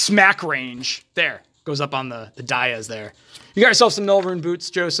smack range. There. Goes up on the dias there. You got yourself some Null Rune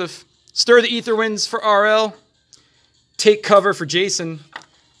boots, Joseph. Stir the Ether Winds for RL. Take cover for Jason.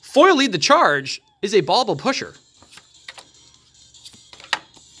 Foil Lead the Charge is a Bauble pusher.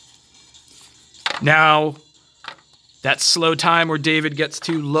 Now, that slow time where David gets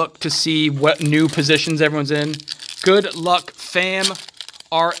to look to see what new positions everyone's in. Good luck, fam.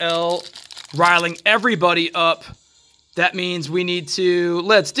 RL riling everybody up. That means we need to,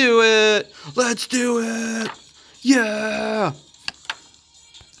 let's do it. Let's do it. Yeah.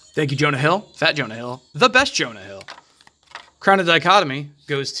 Thank you, Jonah Hill. Fat Jonah Hill. The best Jonah Hill. Crown of Dichotomy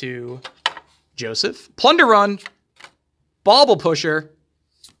goes to Joseph. Plunder Run. Bauble Pusher.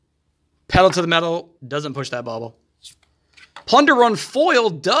 Pedal to the Metal. Doesn't push that bauble. Plunder Run Foil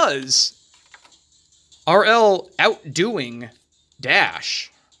does. RL outdoing Dash.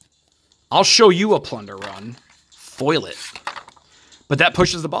 I'll show you a Plunder Run. Foil it. But that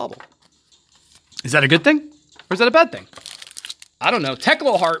pushes the bauble. Is that a good thing? Or is that a bad thing? I don't know.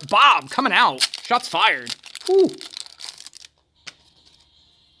 Teklo Heart. Bob coming out. Shots fired. Whew.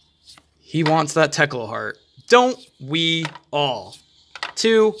 He wants that Teklo Heart. Don't we all?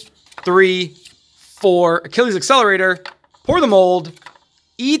 2, 3, 4. Achilles Accelerator. Pour the Mold.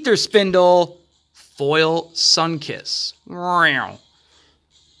 Ether Spindle. Foil Sunkiss.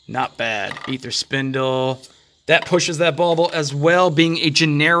 Not bad. Ether Spindle. That pushes that bauble as well, being a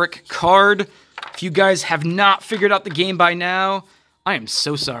generic card. If you guys have not figured out the game by now, I am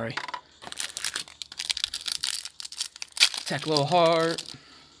so sorry. Teklo Heart.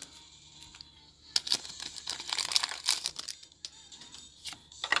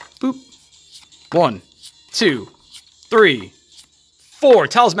 Boop. 1, 2, 3, 4.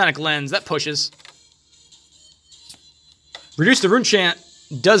 Talismanic Lens. That pushes. Reduce the Rune Chant.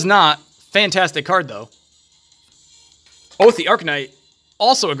 Does not. Fantastic card, though. Oath the Arcanite,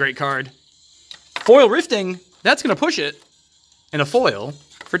 also a great card. Foil Rifting, that's going to push it. And a foil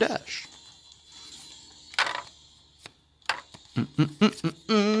for Dash.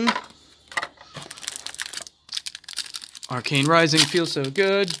 Arcane Rising feels so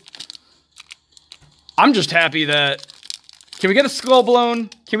good. I'm just happy that... Can we get a Skull Blown?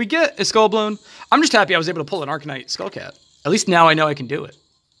 Can we get a Skull Blown? I'm just happy I was able to pull an Arcanite Skullcap. At least now I know I can do it.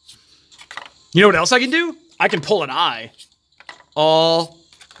 You know what else I can do? I can pull an eye. All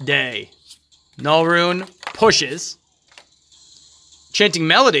day. Null Rune pushes. Chanting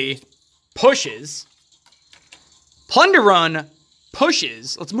Melody pushes. Plunder Run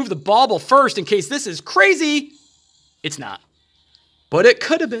pushes. Let's move the bauble first in case this is crazy. It's not. But it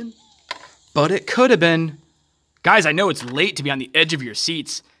could have been. But it could have been. Guys, I know it's late to be on the edge of your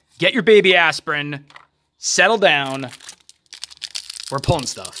seats. Get your baby aspirin. Settle down. We're pulling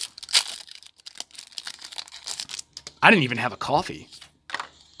stuff. I didn't even have a coffee.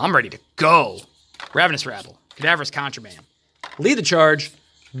 I'm ready to go. Ravenous Rabble. Cadaverous Contraband. Lead the Charge.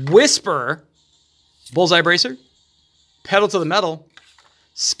 Whisper. Bullseye Bracer. Pedal to the Metal.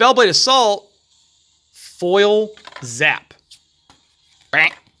 Spellblade Assault. Foil Zap.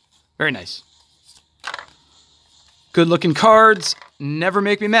 Very nice. Good looking cards. Never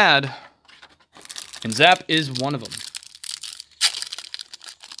make me mad. And Zap is one of them.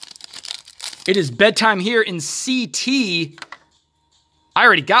 It is bedtime here in CT. I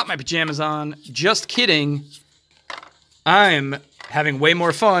already got my pajamas on. Just kidding. I'm having way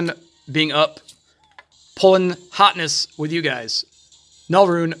more fun being up, pulling hotness with you guys. Null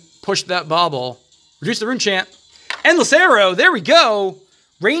Rune, push that bauble. Reduce the Rune Chant. Endless Arrow, there we go.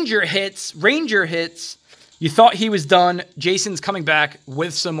 Ranger hits, Ranger hits. You thought he was done. Jason's coming back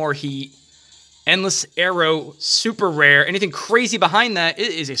with some more heat. Endless Arrow, super rare. Anything crazy behind that,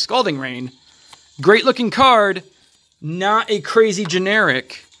 it is a Scalding Rain. Great looking card, not a crazy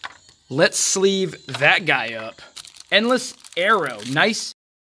generic. Let's sleeve that guy up. Endless Arrow, nice.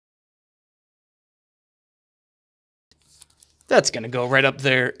 That's gonna go right up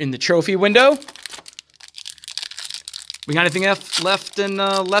there in the trophy window. We got anything left in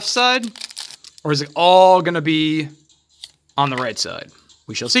left side? Or is it all gonna be on the right side?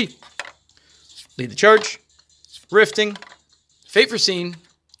 We shall see. Lead the Charge, Rifting, Fate Foreseen,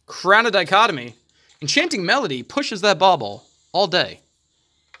 Crown of Dichotomy. Enchanting Melody pushes that bauble all day.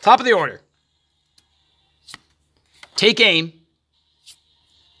 Top of the order. Take Aim.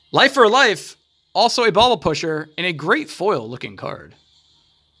 Life for a Life, also a bauble pusher, and a great foil looking card.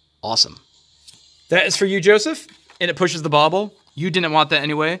 Awesome. That is for you, Joseph, and it pushes the bauble. You didn't want that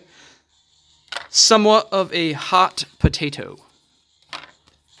anyway. Somewhat of a hot potato.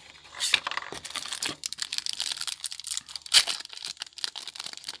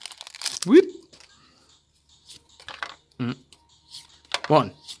 Whoop.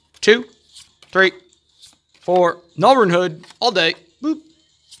 1, 2, 3, 4. Nullrune Hood all day. Boop.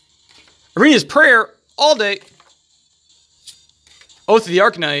 Arena's Prayer all day. Oath of the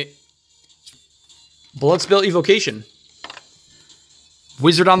Arcanite. Bloodspell Evocation.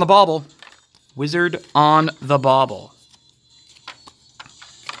 Wizard on the Bauble. Wizard on the Bauble.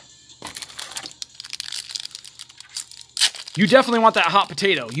 You definitely want that hot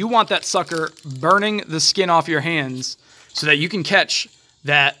potato. You want that sucker burning the skin off your hands so that you can catch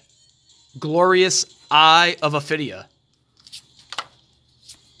that glorious Eye of Ophidia.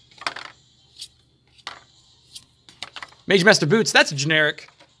 Mage Master Boots, that's a generic.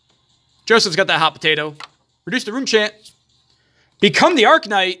 Joseph's got that hot potato. Reduce the rune chant. Become the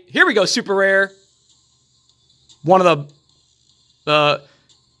Arcanite. Here we go, super rare. One of the,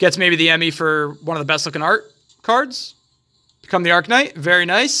 gets maybe the Emmy for one of the best looking art cards. Become the Arcanite, very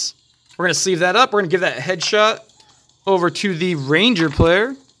nice. We're gonna sleeve that up. We're gonna give that headshot over to the Ranger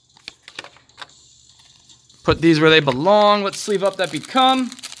player. Put these where they belong. Let's sleeve up that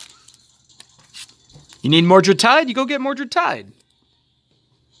Become. You need Mordred Tide? You go get Mordred Tide.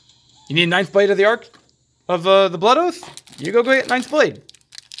 You need 9th Blade of the Arc of the Blood Oath? You go get 9th Blade.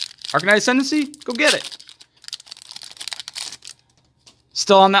 Arcanite Ascendancy? Go get it.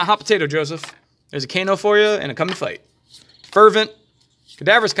 Still on that hot potato, Joseph. There's a Kano for you and a Come to Fight. Fervent.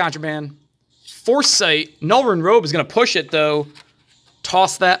 Cadaverous Contraband. Foresight. Nullrune Robe is going to push it, though.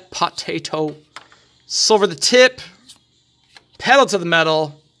 Toss that potato. Silver the Tip. Pedal to the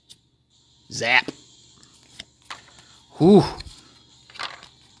Metal. Zap. Ooh.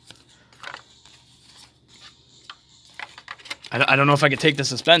 I don't know if I could take the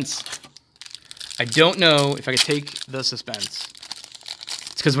suspense. I don't know if I could take the suspense.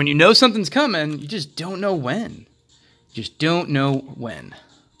 It's because when you know something's coming, you just don't know when. You just don't know when.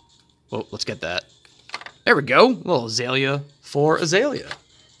 Well, let's get that. There we go. A little Azalea for Azalea.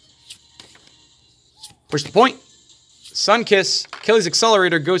 Push the point. Sunkiss. Achilles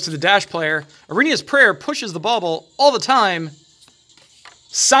Accelerator goes to the Dash player. Arena's Prayer pushes the bauble all the time.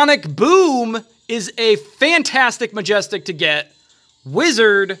 Sonic Boom is a fantastic Majestic to get.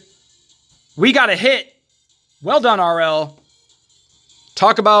 Wizard. We got a hit. Well done, RL.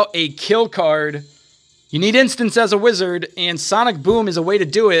 Talk about a kill card. You need instance as a wizard, and Sonic Boom is a way to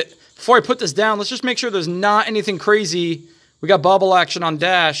do it. Before I put this down, let's just make sure there's not anything crazy. We got bauble action on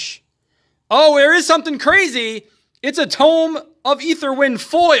Dash. Oh, there is something crazy. It's a Tome of Aetherwind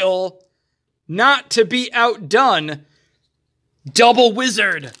foil. Not to be outdone. Double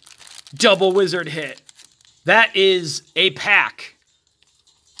wizard. Double wizard hit. That is a pack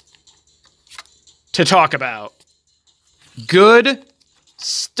to talk about. Good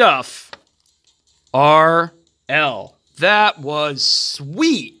stuff. RL. That was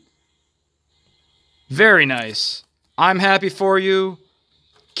sweet. Very nice. I'm happy for you.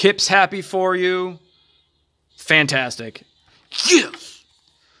 Kip's happy for you. Fantastic. Yes.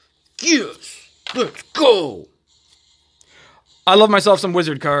 Yes. Let's go. I love myself some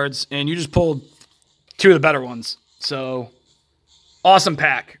wizard cards, and you just pulled two of the better ones. So, awesome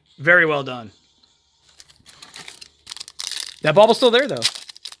pack. Very well done. That bubble's still there, though.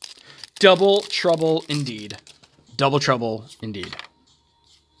 Double trouble indeed. Double trouble indeed.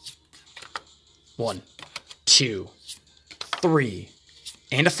 1, 2, 3,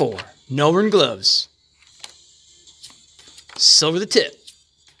 and a 4. Nullrune Gloves. Silver the Tip.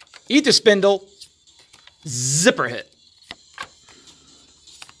 Ether Spindle. Zipper Hit.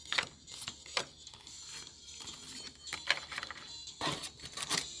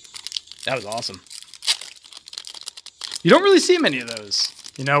 That was awesome. You don't really see many of those.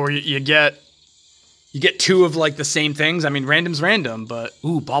 You know, where you get two of like the same things. I mean, random's random, but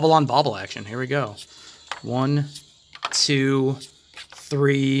ooh, bauble on bauble action. Here we go. 1, 2,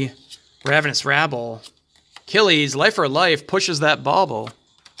 3. Ravenous Rabble. Achilles, Life for Life, pushes that bauble.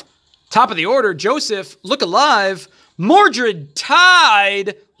 Top of the order, Joseph, Look Alive. Mordred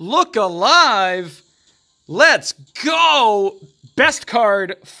Tide, Look Alive. Let's go. Best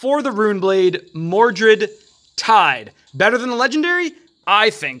card for the Runeblade, Mordred Tide. Better than the Legendary? I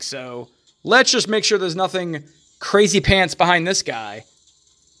think so. Let's just make sure there's nothing crazy pants behind this guy.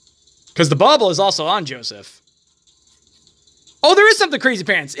 Because the bauble is also on Joseph. Oh, there is something crazy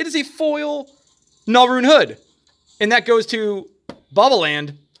pants. It is a foil Nullrune Hood. And that goes to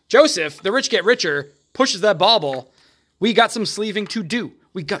Baubleland. Joseph, the rich get richer, pushes that bauble. We got some sleeving to do.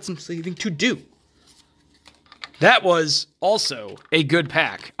 We got some sleeving to do. That was also a good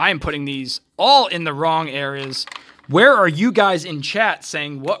pack. I am putting these all in the wrong areas. Where are you guys in chat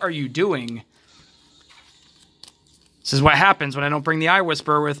saying, what are you doing? This is what happens when I don't bring the Eye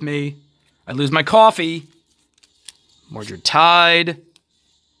Whisperer with me. I lose my coffee. Mordred Tide.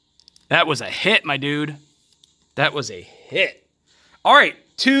 That was a hit, my dude. That was a hit. All right,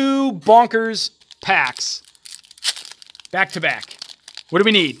 2 bonkers packs. Back to back. What do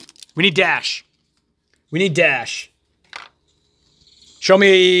we need? We need Dash. We need Dash. Show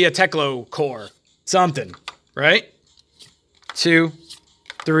me a Teklo core. Something, right? 2,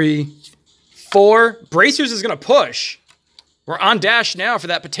 3, 4. Bracers is going to push. We're on Dash now for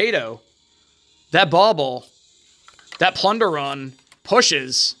that potato. That bauble. That plunder run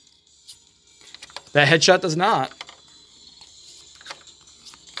pushes. That headshot does not.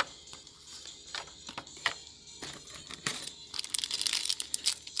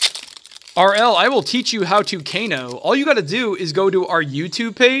 RL, I will teach you how to Kano. All you got to do is go to our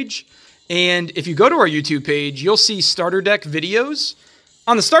YouTube page. And if you go to our YouTube page, you'll see starter deck videos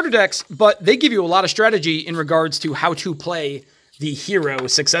on the starter decks, but they give you a lot of strategy in regards to how to play the hero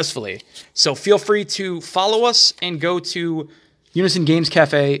successfully. So feel free to follow us and go to Unison Games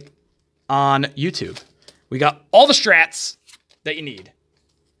Cafe on YouTube. We got all the strats that you need.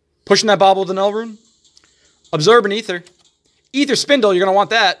 Pushing that bauble to Null Rune. Absorb an Ether. Ether Spindle, you're going to want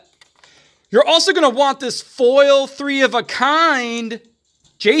that. You're also going to want this foil 3 of a kind.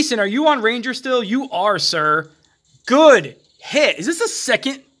 Jason, are you on Ranger still? You are, sir. Good hit. Is this the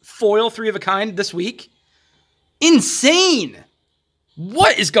second foil 3 of a kind this week? Insane.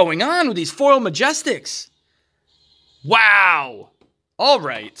 What is going on with these foil Majestics? Wow. All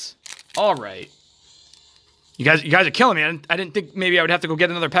right. All right. You guys are killing me. I didn't think maybe I would have to go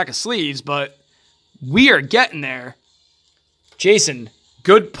get another pack of sleeves, but we are getting there. Jason,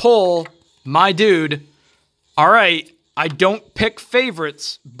 good pull. My dude. All right. I don't pick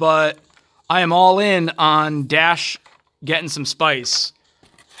favorites, but I am all in on Dash getting some spice.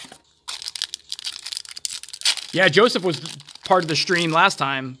 Yeah, Joseph was part of the stream last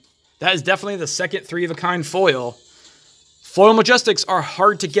time. That is definitely the second 3 of a kind foil. Foil Majestics are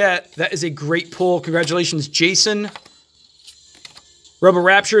hard to get. That is a great pull. Congratulations, Jason. Rebel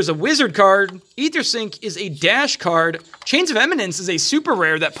Rapture is a wizard card. Ether Sync is a dash card. Chains of Eminence is a super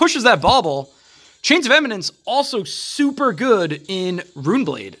rare that pushes that bauble. Chains of Eminence also super good in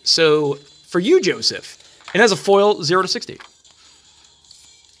Runeblade. So for you, Joseph, it has a foil 0 to 60.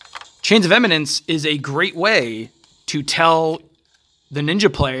 Chains of Eminence is a great way to tell the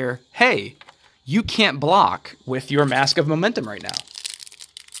ninja player, hey, you can't block with your Mask of Momentum right now.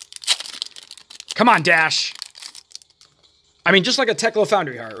 Come on, Dash. I mean, just like a Teklo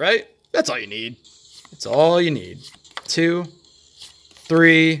Foundry Heart, right? That's all you need. That's all you need. 2,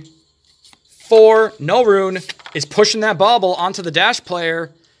 3, 4. Null Rune is pushing that bauble onto the Dash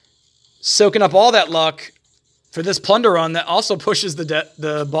player, soaking up all that luck for this plunder run that also pushes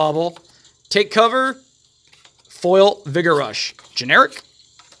the bauble. Take cover. Foil Vigor Rush. Generic.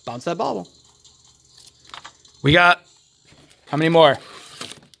 Bounce that bauble. We got how many more?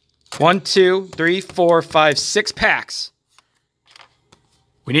 1, 2, 3, 4, 5, 6 packs.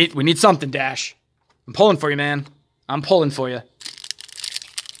 We need something, Dash. I'm pulling for you, man. I'm pulling for you.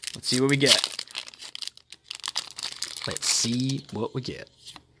 Let's see what we get. Let's see what we get.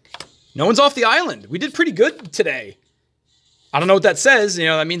 No one's off the island. We did pretty good today. I don't know what that says. You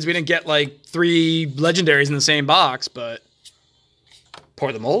know, that means we didn't get like 3 legendaries in the same box, but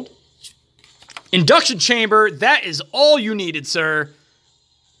pour the mold. Induction Chamber, that is all you needed, sir.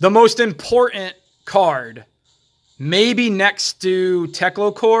 The most important card. Maybe next to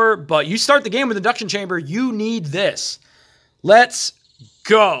Teklo Core, but you start the game with Induction Chamber, you need this. Let's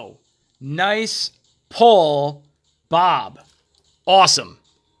go. Nice pull, Bob. Awesome.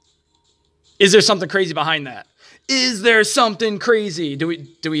 Is there something crazy behind that? Is there something crazy? Do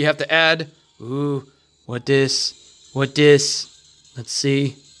we have to add? Ooh, what this? What this? Let's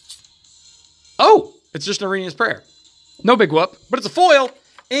see. Oh, it's just an Arena's Prayer. No big whoop, but it's a foil,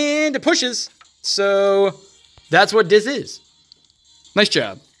 and it pushes. So that's what this is. Nice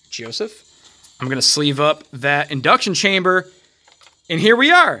job, Joseph. I'm going to sleeve up that Induction Chamber, and here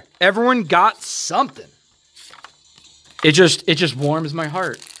we are. Everyone got something. It just warms my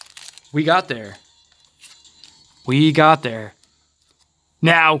heart. We got there. We got there.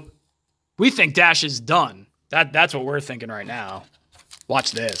 Now, we think Dash is done. That's what we're thinking right now.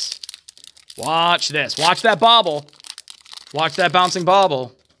 Watch this. Watch this. Watch that bauble. Watch that Bouncing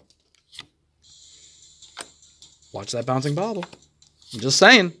Bauble. Watch that Bouncing Bauble. I'm just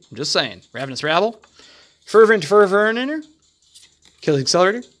saying. I'm just saying. Ravenous Rabble. Fervent Ferventer. Killing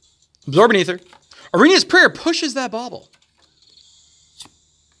Accelerator. Absorbent Ether. Arena's Prayer pushes that bauble.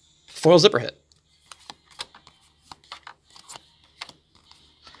 Foil Zipper Hit.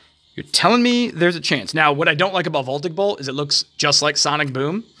 You're telling me there's a chance. Now, what I don't like about Voltic Bolt is it looks just like Sonic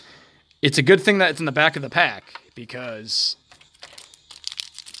Boom. It's a good thing that it's in the back of the pack because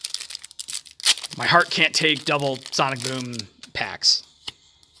my heart can't take double Sonic Boom packs.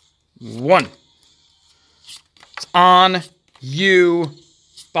 1. It's on you,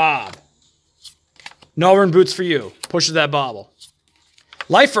 Bob. Nullrune Boots for you. Pushes that bauble.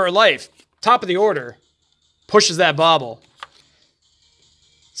 Life for Life. Top of the order. Pushes that bauble.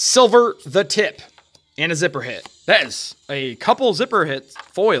 Silver the Tip. And a zipper hit. That is a couple zipper hit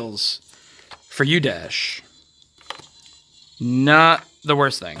foils for you, Dash. Not the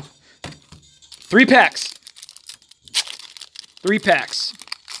worst thing. 3 packs. 3 packs.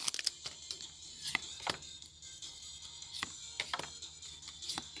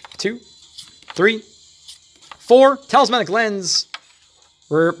 2, 3, 4. Talismanic Lens.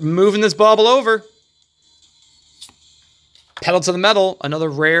 We're moving this bauble over. Pedal to the Metal. Another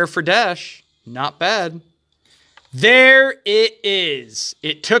rare for Dash. Not bad. There it is.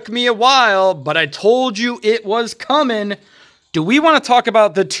 It took me a while, but I told you it was coming. Do we want to talk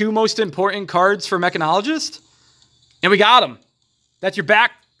about the 2 most important cards for Mechanologist? And we got them. That's your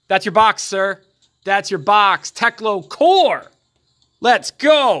back. That's your box, sir. That's your box. Teklo Core. Let's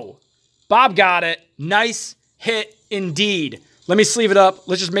go. Bob got it. Nice hit indeed. Let me sleeve it up.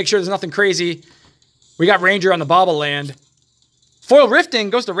 Let's just make sure there's nothing crazy. We got Ranger on the Bauble land. Foil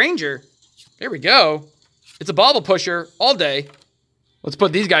Rifting goes to Ranger. There we go. It's a Bauble pusher all day. Let's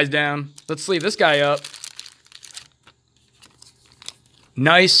put these guys down. Let's sleeve this guy up.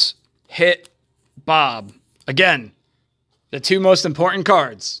 Nice hit, Bob. Again, the 2 most important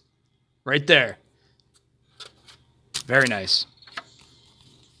cards. Right there. Very nice.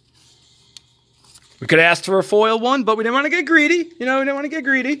 We could have asked for a foil one, but we didn't want to get greedy. You know, we didn't want to get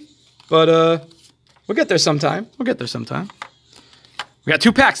greedy. But we'll get there sometime. We'll get there sometime. We got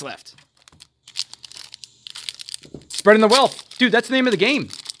 2 packs left. Spreading the wealth. Dude, that's the name of the game.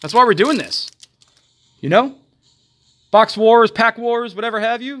 That's why we're doing this. You know? Box wars, pack wars, whatever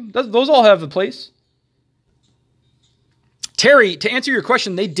have you. Those all have a place. Terry, to answer your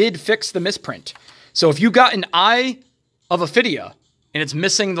question, they did fix the misprint. So if you got an Eye of Ophidia and it's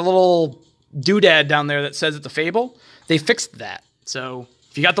missing the little doodad down there that says it's a Fable, they fixed that. So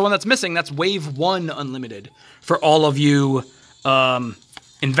if you got the one that's missing, that's Wave 1 Unlimited for all of you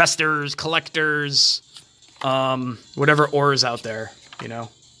investors, collectors, whatever ores out there, you know.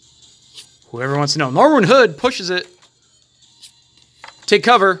 Whoever wants to know. Norwin Hood pushes it. Take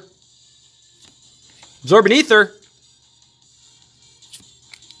cover. Absorbent Ether.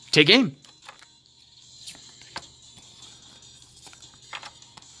 Take aim.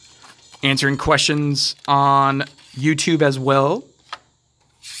 Answering questions on YouTube as well.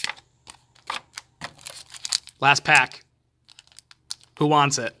 Last pack. Who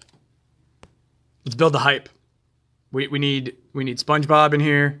wants it? Let's build the hype. We need SpongeBob in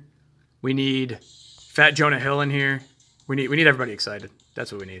here. We need Fat Jonah Hill in here. We need everybody excited.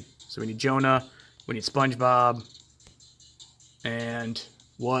 That's what we need. So we need Jonah. We need SpongeBob. And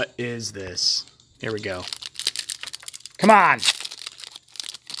what is this? Here we go. Come on.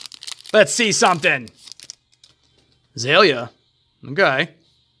 Let's see something. Azalea. Okay.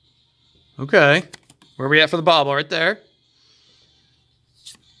 Okay. Where are we at for the bauble? Right there.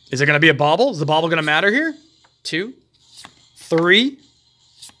 Is it going to be a bauble? Is the bauble going to matter here? 2, 3,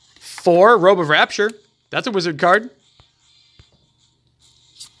 4. Robe of Rapture. That's a wizard card.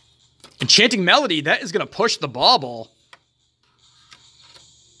 Enchanting Melody. That is going to push the bauble.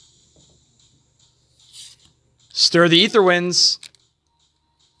 Stir the Ether Winds.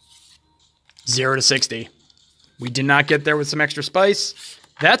 0 to 60. We did not get there with some extra spice.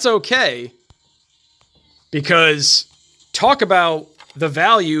 That's okay. Because talk about the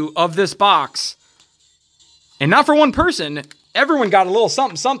value of this box. And not for one person. Everyone got a little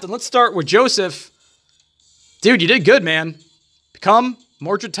something, something. Let's start with Joseph. Dude, you did good, man. Become,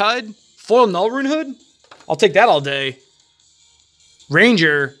 Mordred Tide, Foil Nullrune Hood. I'll take that all day.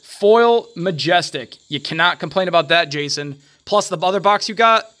 Ranger, Foil Majestic. You cannot complain about that, Jason. Plus the other box you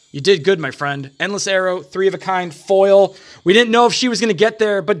got. You did good, my friend. Endless Arrow, 3 of a kind, foil. We didn't know if she was going to get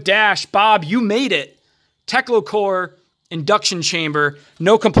there, but Dash, Bob, you made it. Teklo Core, Induction Chamber,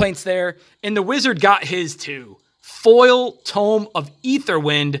 no complaints there. And the Wizard got his too. Foil Tome of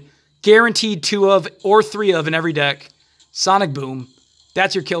Aetherwind, guaranteed 2 of or 3 of in every deck. Sonic Boom,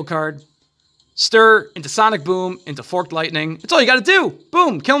 that's your kill card. Stir into Sonic Boom, into Forked Lightning. That's all you got to do.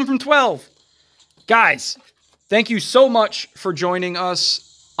 Boom, kill him from 12. Guys, thank you so much for joining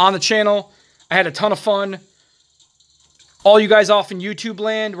us on the channel. I had a ton of fun. All you guys off in YouTube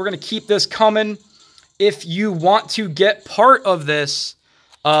land, we're going to keep this coming. If you want to get part of this,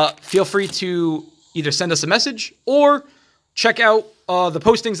 feel free to either send us a message or check out the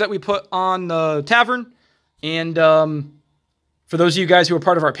postings that we put on the tavern. And for those of you guys who are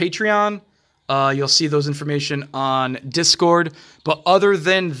part of our Patreon, you'll see those information on Discord. But other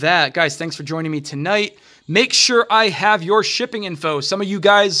than that, guys, thanks for joining me tonight. Make sure I have your shipping info. Some of you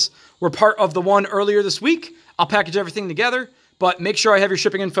guys were part of the one earlier this week. I'll package everything together, but make sure I have your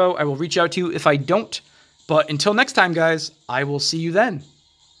shipping info. I will reach out to you if I don't. But until next time, guys, I will see you then.